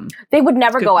mom? They would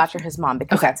never Good go question. after his mom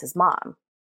because Okay. that's his mom.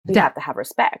 You Yeah. have to have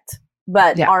respect.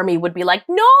 But Yeah. Army would be like,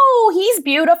 no, he's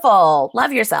beautiful.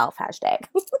 Love yourself. Hashtag.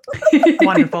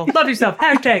 Wonderful. Love yourself.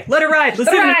 Hashtag let it ride. Let's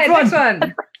All do the right, next next one.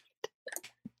 one.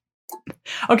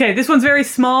 Okay, this one's very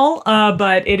small,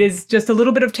 but it is just a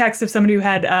little bit of text of somebody who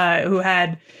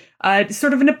had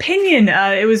sort of an opinion.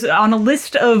 It was on a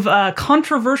list of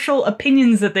controversial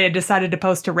opinions that they had decided to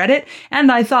post to Reddit,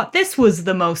 and I thought this was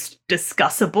the most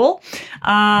discussable.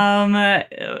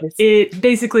 It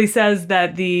basically says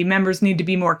that the members need to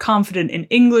be more confident in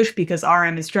English because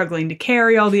RM is struggling to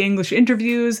carry all the English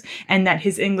interviews, and that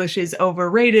his English is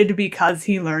overrated because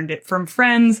he learned it from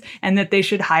friends, and that they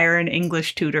should hire an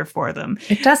English tutor for them.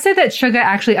 It does say that Suga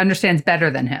actually understands better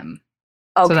than him.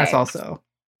 Okay. So that's also.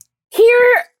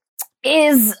 Here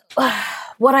is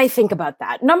what I think about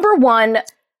that. Number one,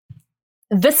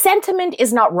 the sentiment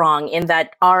is not wrong in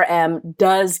that RM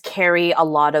does carry a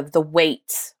lot of the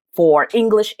weight for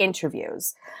English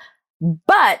interviews.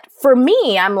 But for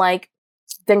me, I'm like,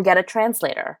 then get a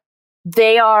translator.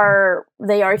 They are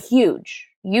huge.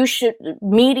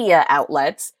 Media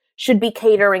outlets should be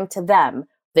catering to them.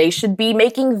 They should be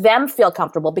making them feel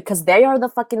comfortable because they are the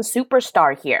fucking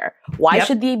superstar here. Why Yep.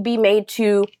 should they be made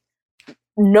to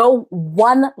know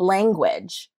one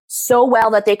language so well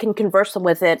that they can converse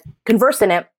in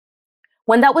it when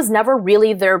when that was never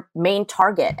really their main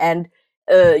target. And,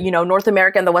 North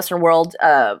America and the Western world,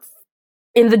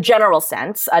 in the general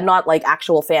sense, not like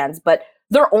actual fans, but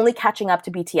they're only catching up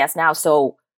to BTS now.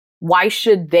 So why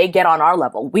should they get on our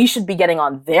level? We should be getting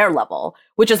on their level,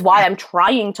 which is why I'm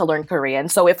trying to learn Korean.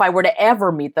 So if I were to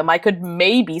ever meet them, I could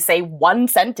maybe say one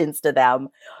sentence to them.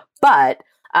 But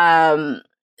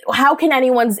how can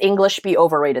anyone's English be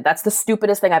overrated? That's the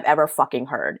stupidest thing I've ever fucking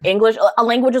heard. English, a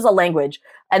language is a language.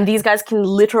 And these guys can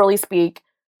literally speak,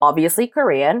 obviously,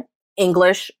 Korean,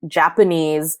 English,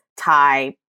 Japanese,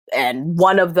 Thai, and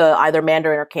one of the either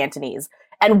Mandarin or Cantonese.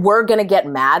 And we're going to get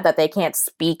mad that they can't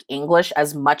speak English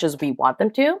as much as we want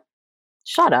them to?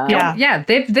 Shut up. Yeah.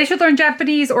 They should learn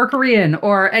Japanese or Korean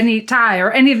or any Thai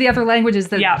or any of the other languages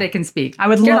that they can speak. I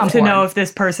would love to know if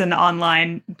this person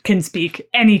online can speak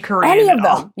any Korean any of at them.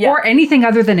 all. Yeah. Or anything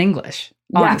other than English.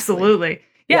 Yeah, honestly. absolutely.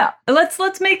 Yeah.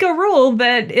 Let's make a rule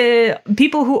that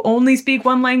people who only speak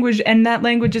one language and that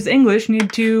language is English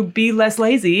need to be less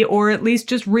lazy, or at least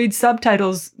just read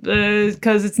subtitles,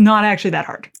 because it's not actually that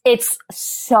hard. It's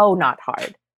so not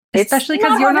hard. Especially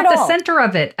because you're not the center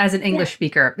of it as an English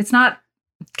speaker. It's not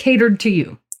catered to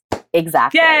you.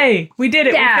 Exactly. Yay! We did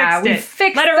it. Yeah, we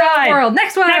fixed Let it the ride. world.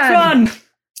 Next one.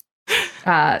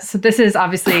 So this is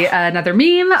obviously another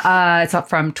meme. It's up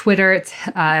from Twitter. It's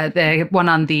the one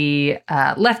on the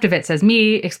left of it says,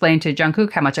 "Me explain to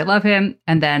Jungkook how much I love him,"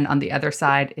 and then on the other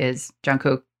side is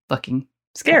Jungkook looking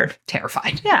Scared.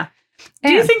 terrified. Yeah.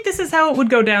 Do you think this is how it would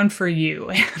go down for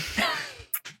you?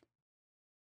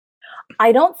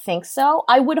 I don't think so.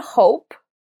 I would hope.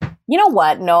 You know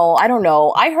what? No, I don't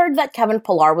know. I heard that Kevin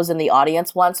Pillar was in the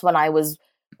audience once when I was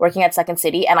working at Second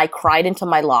City, and I cried into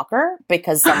my locker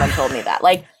because someone told me that.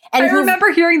 Like, and I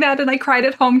remember hearing that, and I cried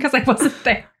at home because I wasn't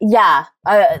there. Yeah,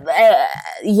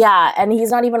 yeah, and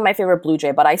he's not even my favorite Blue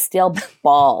Jay, but I still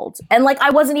bawled. And like,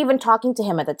 I wasn't even talking to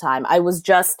him at the time. I was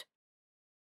just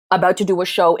about to do a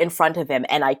show in front of him,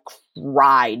 and I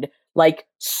cried, like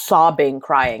sobbing,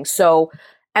 crying. So,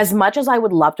 as much as I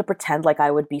would love to pretend like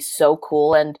I would be so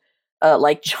cool and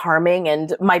like charming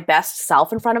and my best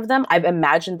self in front of them, I've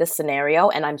imagined this scenario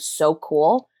and I'm so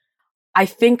cool. I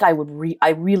think I would I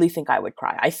really think I would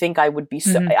cry. I think I would be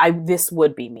so, this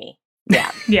would be me.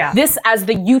 Yeah. Yeah. This, as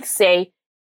the youth say,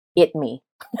 it me.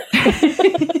 It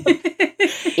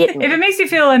me. If it makes you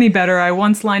feel any better, I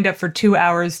once lined up for 2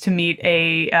 hours to meet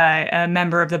a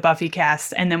member of the Buffy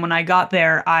cast. And then when I got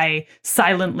there, I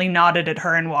silently nodded at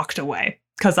her and walked away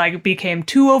because I became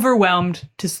too overwhelmed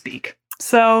to speak.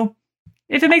 So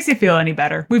if it makes you feel any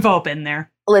better, we've all been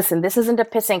there. Listen, this isn't a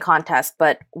pissing contest,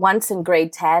 but once in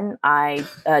grade 10, I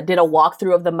did a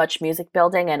walkthrough of the Much Music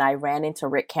building and I ran into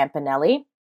Rick Campanelli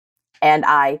and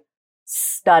I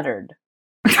stuttered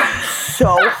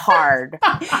so hard.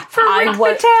 For Rick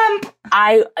the Temp!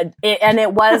 And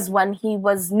it was when he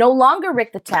was no longer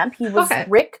Rick the Temp. He was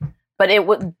Rick, but it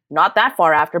was not that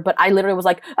far after. But I literally was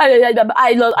like, I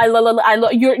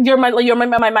love you're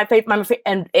my favorite,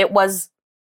 and it was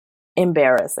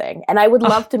embarrassing. And I would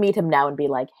love to meet him now and be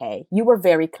like, hey, you were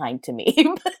very kind to me.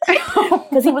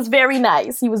 Because he was very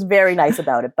nice. He was very nice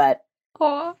about it. But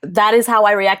that is how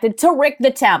I reacted to Rick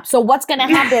the Temp. So what's going to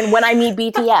happen when I meet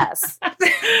BTS?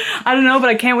 I don't know, but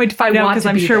I can't wait to find out because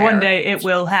I'm sure one day it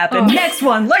will happen. Next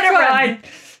one. Let it ride.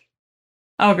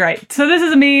 Oh, great. So this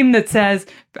is a meme that says,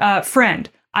 friend,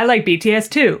 I like BTS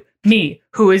too. Me,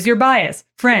 who is your bias?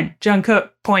 Friend, Jungkook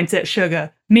points at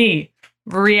Suga. Me,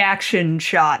 reaction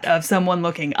shot of someone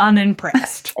looking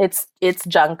unimpressed. It's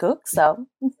Jungkook, so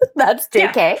that's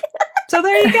JK. Yeah. So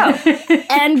there you go.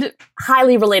 And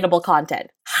highly relatable content.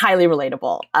 Highly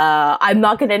relatable. I'm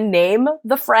not going to name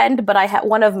the friend, but I had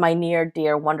one of my near,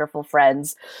 dear, wonderful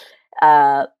friends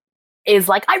is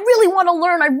like, I really want to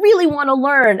learn. I really want to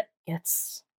learn.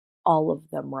 It's all of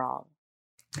them wrong.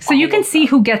 So you can see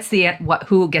who gets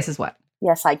who guesses what.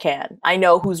 Yes, I can. I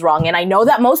know who's wrong, and I know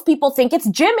that most people think it's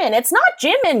Jimin. It's not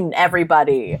Jimin,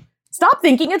 everybody. Stop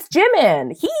thinking it's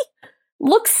Jimin. He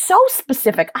looks so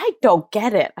specific. I don't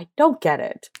get it.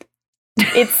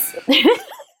 It's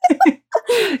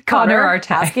Connor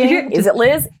asking, is it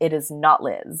Liz? It is not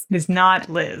Liz. It is not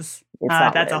Liz.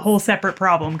 That's a whole separate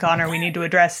problem, Connor. We need to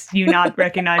address you not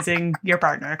recognizing your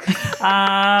partner.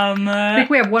 I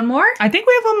think we have one more. I think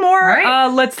we have one more. Right.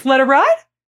 Let's let it ride.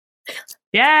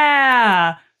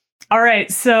 Yeah. All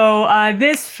right. So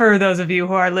this, for those of you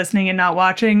who are listening and not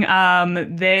watching,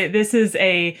 this is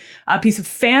a piece of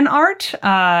fan art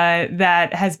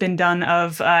that has been done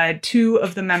of two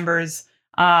of the members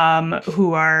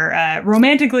who are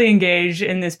romantically engaged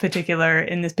in this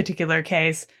particular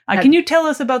case. Can you tell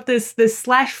us about this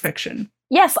slash fiction?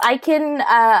 Yes, I can.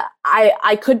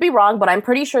 I could be wrong, but I'm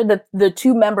pretty sure that the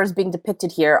two members being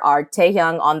depicted here are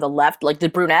Taehyung on the left, like the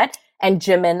brunette, and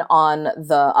Jimin on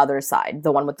the other side,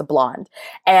 the one with the blonde.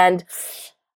 And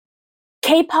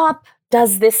K-pop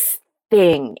does this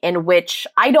thing in which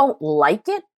I don't like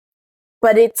it,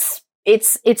 but it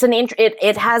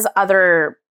has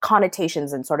other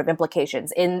connotations and sort of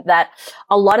implications in that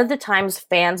a lot of the times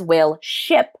fans will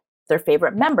ship their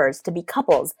favorite members to be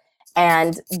couples.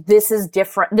 And this is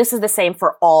different. This is the same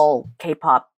for all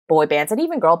K-pop boy bands and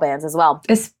even girl bands as well.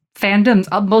 It's fandoms,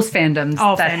 most fandoms.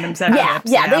 All fandoms have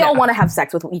ships, yeah, they all want to have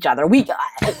sex with each other.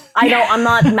 I'm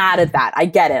not mad at that. I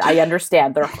get it. I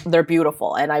understand. They're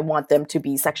beautiful, and I want them to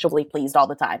be sexually pleased all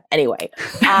the time. Anyway,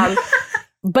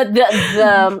 but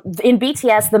the in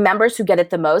BTS, the members who get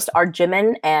it the most are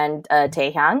Jimin and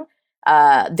Taehyung.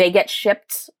 They get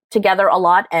shipped together a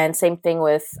lot, and same thing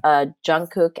with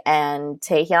Jungkook and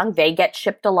Taehyung. They get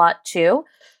shipped a lot too.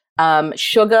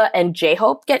 Suga and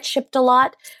J-Hope get shipped a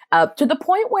lot, to the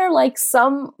point where like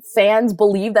some fans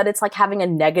believe that it's like having a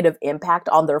negative impact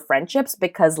on their friendships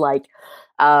because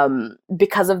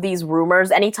of these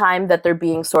rumors. Anytime that they're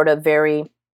being sort of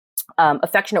very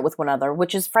affectionate with one another,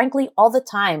 which is frankly all the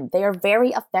time, they are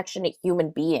very affectionate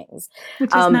human beings.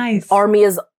 Which is nice. ARMY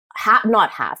is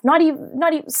not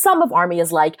even some of ARMY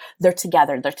is like they're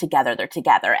together,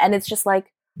 and it's just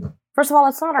like, first of all,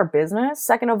 it's not our business.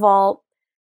 Second of all,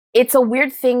 it's a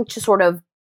weird thing to sort of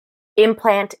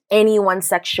implant anyone's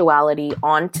sexuality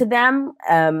onto them.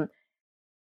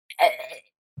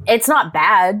 It's not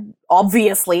bad,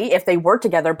 obviously, if they were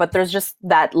together, but there's just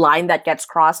that line that gets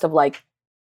crossed of like,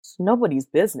 it's nobody's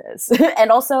business.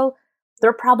 And also,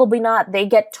 they're probably not. They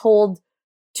get told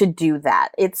to do that.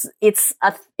 It's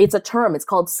a term. It's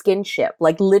called skinship.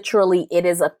 Like literally, it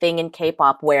is a thing in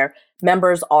K-pop where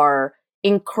members are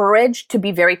encouraged to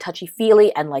be very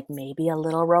touchy-feely and like maybe a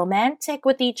little romantic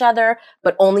with each other,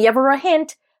 but only ever a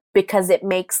hint because it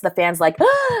makes the fans like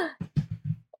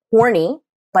horny,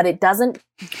 but it doesn't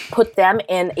put them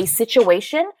in a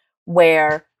situation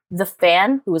where the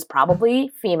fan, who is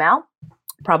probably female,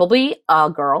 probably a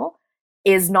girl,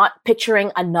 is not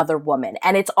picturing another woman.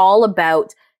 And it's all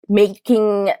about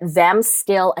making them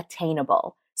still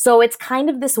attainable. So it's kind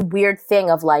of this weird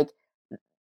thing of like,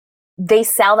 they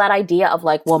sell that idea of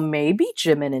like, well, maybe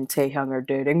Jimin and Taehyung are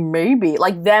dating, maybe.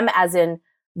 Like them as in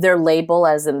their label,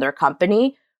 as in their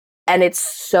company. And it's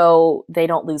so they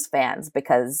don't lose fans,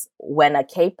 because when a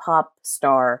K-pop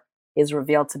star is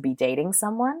revealed to be dating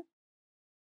someone,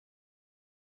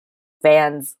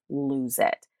 fans lose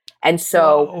it. And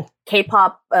so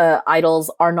K-pop idols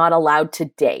are not allowed to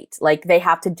date. Like they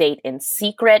have to date in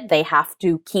secret. They have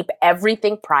to keep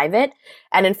everything private.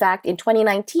 And in fact, in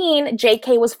 2019,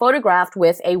 JK was photographed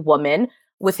with a woman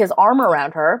with his arm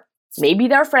around her. Maybe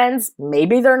they're friends,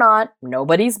 maybe they're not.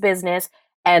 Nobody's business.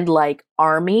 And like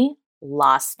ARMY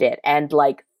lost it and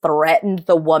like threatened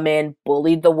the woman,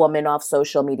 bullied the woman off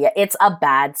social media. It's a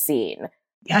bad scene.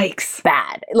 Yikes.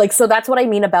 Bad. Like, so that's what I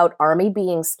mean about ARMY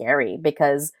being scary,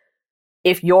 because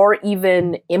if you're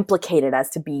even implicated as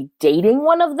to be dating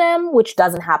one of them, which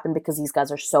doesn't happen because these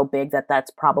guys are so big that that's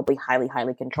probably highly,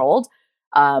 highly controlled,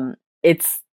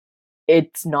 it's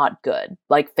not good.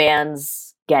 Like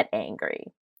fans get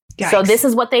angry. Yikes. So this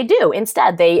is what they do.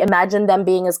 Instead, they imagine them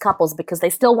being as couples because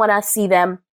they still want to see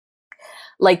them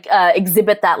like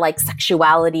exhibit that like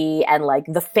sexuality and like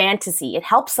the fantasy. It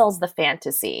helps sells the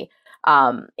fantasy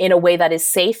in a way that is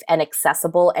safe and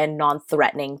accessible and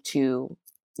non-threatening to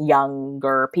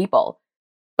younger people.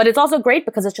 But it's also great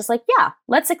because it's just like, yeah,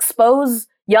 let's expose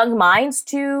young minds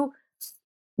to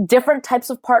different types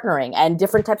of partnering and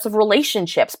different types of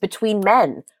relationships between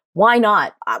men. Why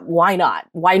not? Why not?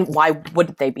 Why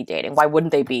wouldn't they be dating? Why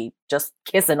wouldn't they be just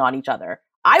kissing on each other?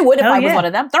 I would if I was one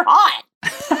of them. They're hot.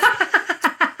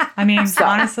 I mean,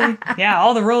 honestly, yeah,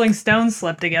 all the Rolling Stones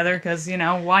slept together because, you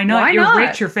know, why not? Why you're not?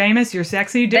 rich, you're famous, you're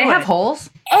sexy, do it. They have holes.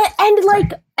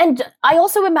 And I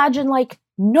also imagine like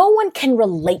no one can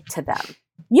relate to them.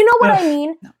 You know what I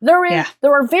mean?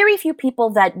 There are very few people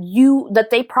that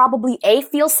they probably A,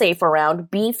 feel safe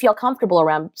around, B, feel comfortable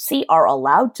around, C, are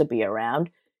allowed to be around.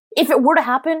 If it were to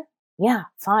happen, yeah,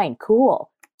 fine,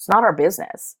 cool. It's not our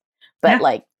business. But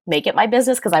like, make it my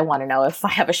business because I want to know if I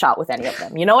have a shot with any of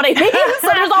them. You know what I mean? So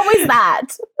there's always that.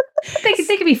 They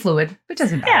can be fluid. It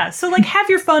doesn't matter. Yeah, so like have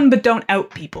your fun, but don't out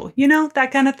people. You know,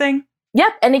 that kind of thing.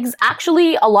 Yep, and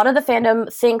actually a lot of the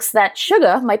fandom thinks that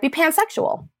Suga might be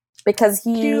pansexual because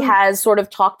he has sort of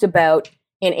talked about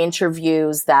in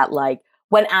interviews that like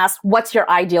when asked, what's your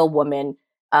ideal woman?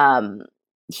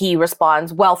 he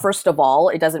responds, well, first of all,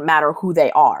 it doesn't matter who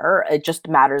they are. It just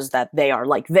matters that they are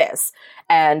like this.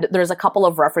 And there's a couple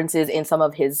of references in some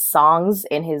of his songs,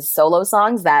 in his solo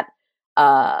songs, that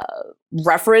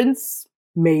reference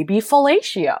maybe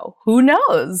fellatio. Who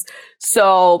knows?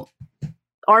 So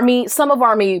some of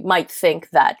Army might think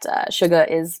that Suga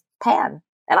is pan.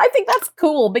 And I think that's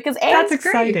cool because That's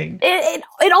exciting.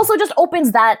 It also just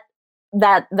opens that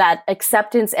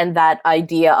acceptance and that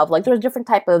idea of like there's different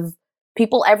type of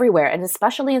people everywhere, and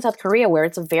especially in South Korea where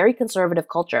it's a very conservative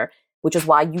culture, which is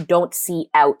why you don't see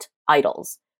out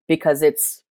idols because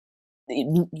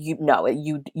you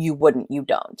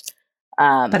don't.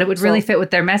 But it would really fit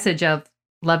with their message of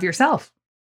love yourself.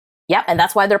 Yeah, and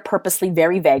that's why they're purposely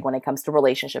very vague when it comes to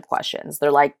relationship questions.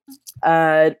 They're like,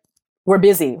 we're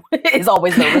busy is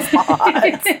always their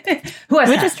response.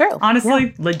 Which is true.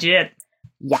 Honestly, legit.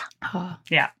 Yeah.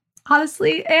 Yeah.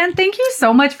 Honestly, and thank you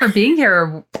so much for being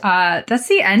here. That's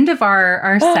the end of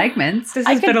our segments. This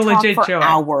I has could been a talk legit for joy.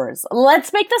 hours.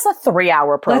 Let's make this a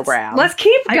 3-hour program. Let's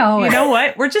keep going. You know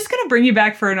what? We're just going to bring you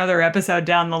back for another episode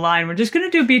down the line. We're just going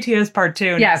to do BTS part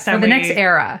 2. Yeah, for the next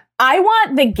era. I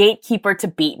want the gatekeeper to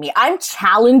beat me. I'm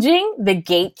challenging the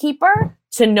gatekeeper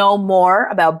to know more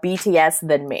about BTS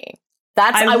than me.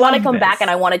 I want to come back and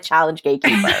I want to challenge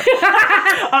gatekeeper.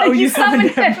 Oh, you summoned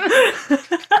him.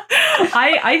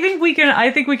 I think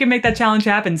we can make that challenge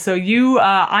happen. So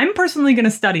I'm personally going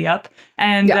to study up,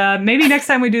 and maybe next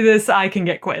time we do this, I can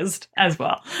get quizzed as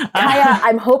well. Kaya,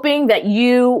 I'm hoping that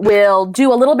you will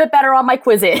do a little bit better on my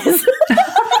quizzes.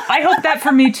 I hope that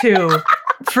for me too.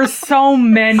 For so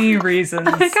many reasons.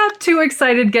 I got too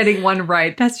excited getting one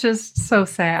right. That's just so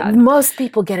sad. Most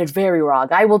people get it very wrong.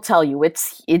 I will tell you,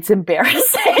 it's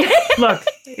embarrassing. Look,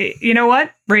 you know what?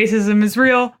 Racism is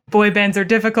real. Boy bands are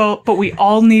difficult, but we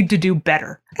all need to do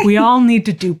better. We all need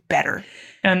to do better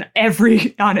on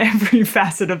every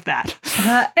facet of that.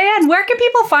 And where can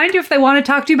people find you if they want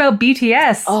to talk to you about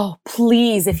BTS? Oh,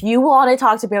 please, if you want to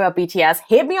talk to me about BTS,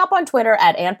 hit me up on Twitter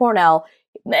at Ann Pornell.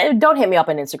 Don't hit me up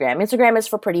on Instagram. Instagram is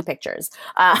for pretty pictures.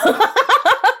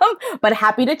 But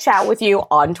happy to chat with you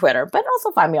on Twitter. But also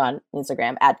find me on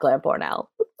Instagram at Claire Pornell.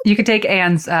 You can take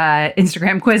Anne's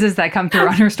Instagram quizzes that come through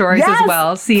on her stories Yes, as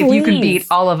well. See if you can beat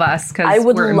all of us because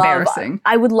we're embarrassing.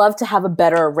 I would love to have a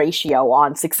better ratio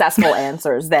on successful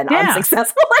answers than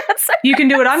unsuccessful answers. You can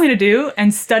do what I'm going to do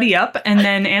and study up and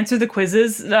then answer the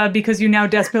quizzes because you now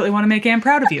desperately want to make Anne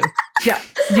proud of you. Yeah,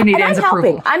 you need Anne's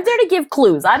approval. I'm there to give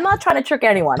clues. I'm not trying to trick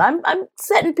anyone. I'm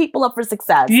setting people up for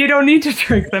success. You don't need to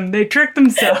trick them. They trick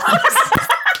themselves.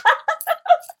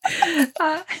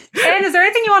 Anne, is there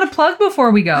anything you want to plug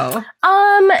before we go?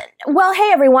 Well,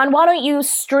 hey everyone, why don't you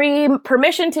stream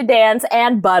Permission to Dance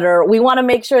and Butter? We want to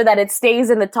make sure that it stays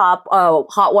in the top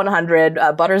Hot 100.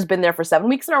 Butter's been there for 7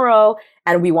 weeks in a row,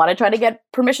 and we want to try to get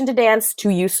Permission to Dance to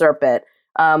usurp it.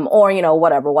 Or,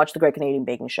 whatever, watch the Great Canadian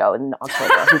Baking Show in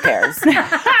October. Who cares?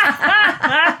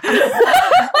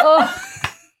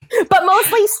 But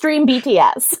mostly stream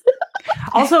BTS.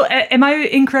 Also, am I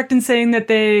incorrect in saying that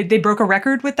they broke a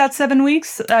record with that 7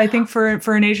 weeks? I think for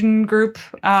an Asian group,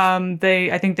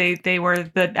 I think they were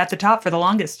at the top for the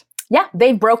longest. Yeah,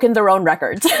 they've broken their own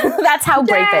records. That's how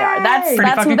great they are.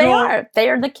 That's who they are. They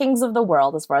are the kings of the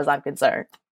world, as far as I'm concerned.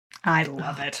 I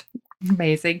love it.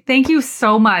 Amazing. Thank you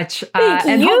so much.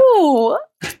 Thank you.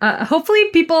 Hopefully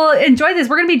people enjoy this.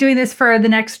 We're going to be doing this for the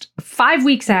next 5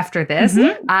 weeks after this.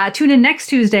 Mm-hmm. Tune in next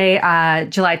Tuesday,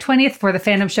 July 20th for the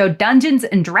fandom show Dungeons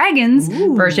and Dragons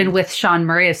version with Sean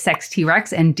Murray of Sex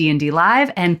T-Rex and D&D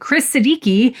Live and Chris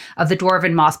Siddiqui of the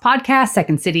Dwarven Moss podcast,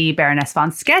 Second City Baroness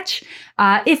Von Sketch.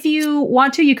 If you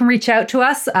want to, you can reach out to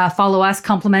us, follow us,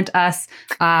 compliment us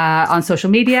on social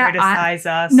media. Criticize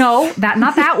us. No,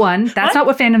 not that one. That's not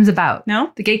what fandom's about.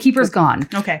 No? The gatekeeper's gone.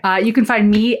 Okay. You can find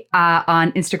me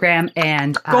on Instagram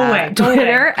and Go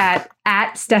Twitter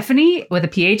at Stephanie with a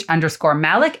PH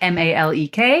 _Malek,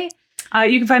 MALEK.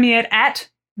 You can find me at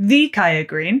the Kaya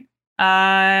Green.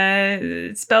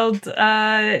 Spelled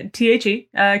TheKyahGreen.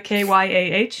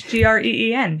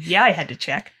 Yeah, I had to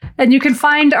check. And you can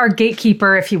find our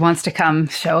gatekeeper if he wants to come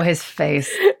show his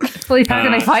face. Philippe, how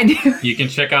can I find you? You can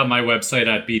check out my website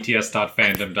at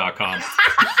bts.fandom.com.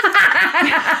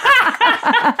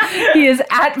 He is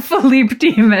at Philippe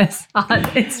Demas on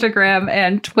Instagram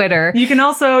and Twitter. You can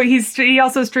also, he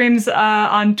also streams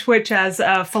on Twitch as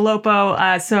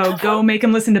Falopo, so go make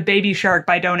him listen to Baby Shark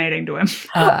by donating to him.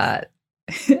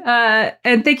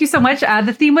 And thank you so much.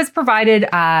 The theme was provided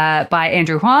by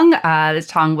Andrew Huang. This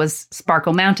song was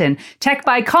Sparkle Mountain. Tech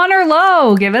by Connor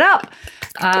Lowe. Give it up.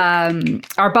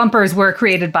 Our bumpers were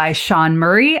created by Sean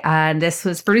Murray, and this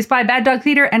was produced by Bad Dog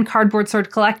Theater and Cardboard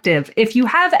Sword Collective. If you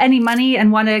have any money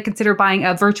and want to consider buying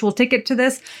a virtual ticket to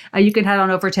this, you can head on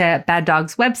over to Bad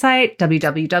Dog's website,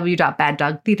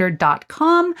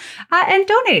 www.baddogtheater.com, and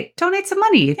donate some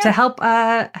money to help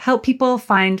people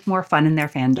find more fun in their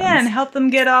fandoms. Yeah, and help them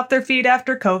get off their feet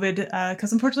after COVID,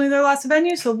 because unfortunately they lost a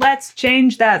venue. So let's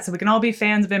change that so we can all be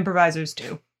fans of improvisers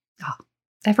too. Oh,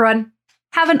 everyone,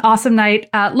 have an awesome night.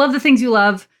 Love the things you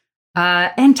love,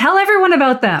 and tell everyone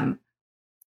about them.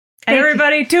 And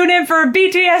everybody, tune in for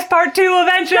BTS Part 2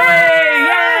 eventually.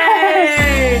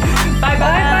 Yay!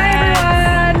 Bye-bye, everyone.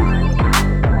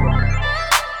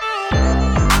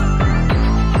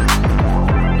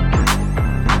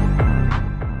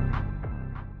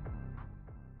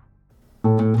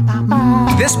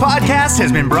 This podcast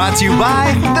has been brought to you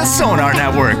by the Sonar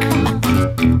Network.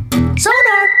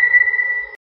 Sonar!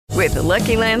 With the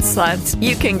Lucky Land Slots,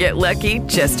 you can get lucky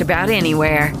just about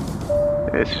anywhere.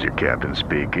 This is your captain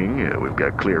speaking. We've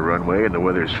got clear runway and the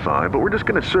weather's fine, but we're just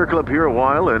going to circle up here a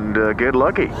while and get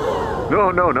lucky.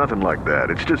 No, nothing like that.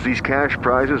 It's just these cash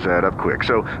prizes add up quick.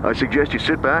 So I suggest you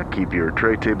sit back, keep your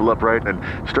tray table upright, and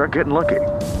start getting lucky.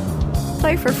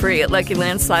 Play for free at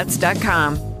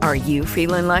LuckyLandSlots.com. Are you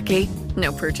feeling lucky?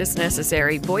 No purchase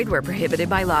necessary. Void where prohibited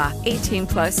by law.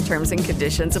 18+ terms and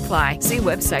conditions apply. See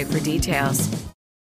website for details.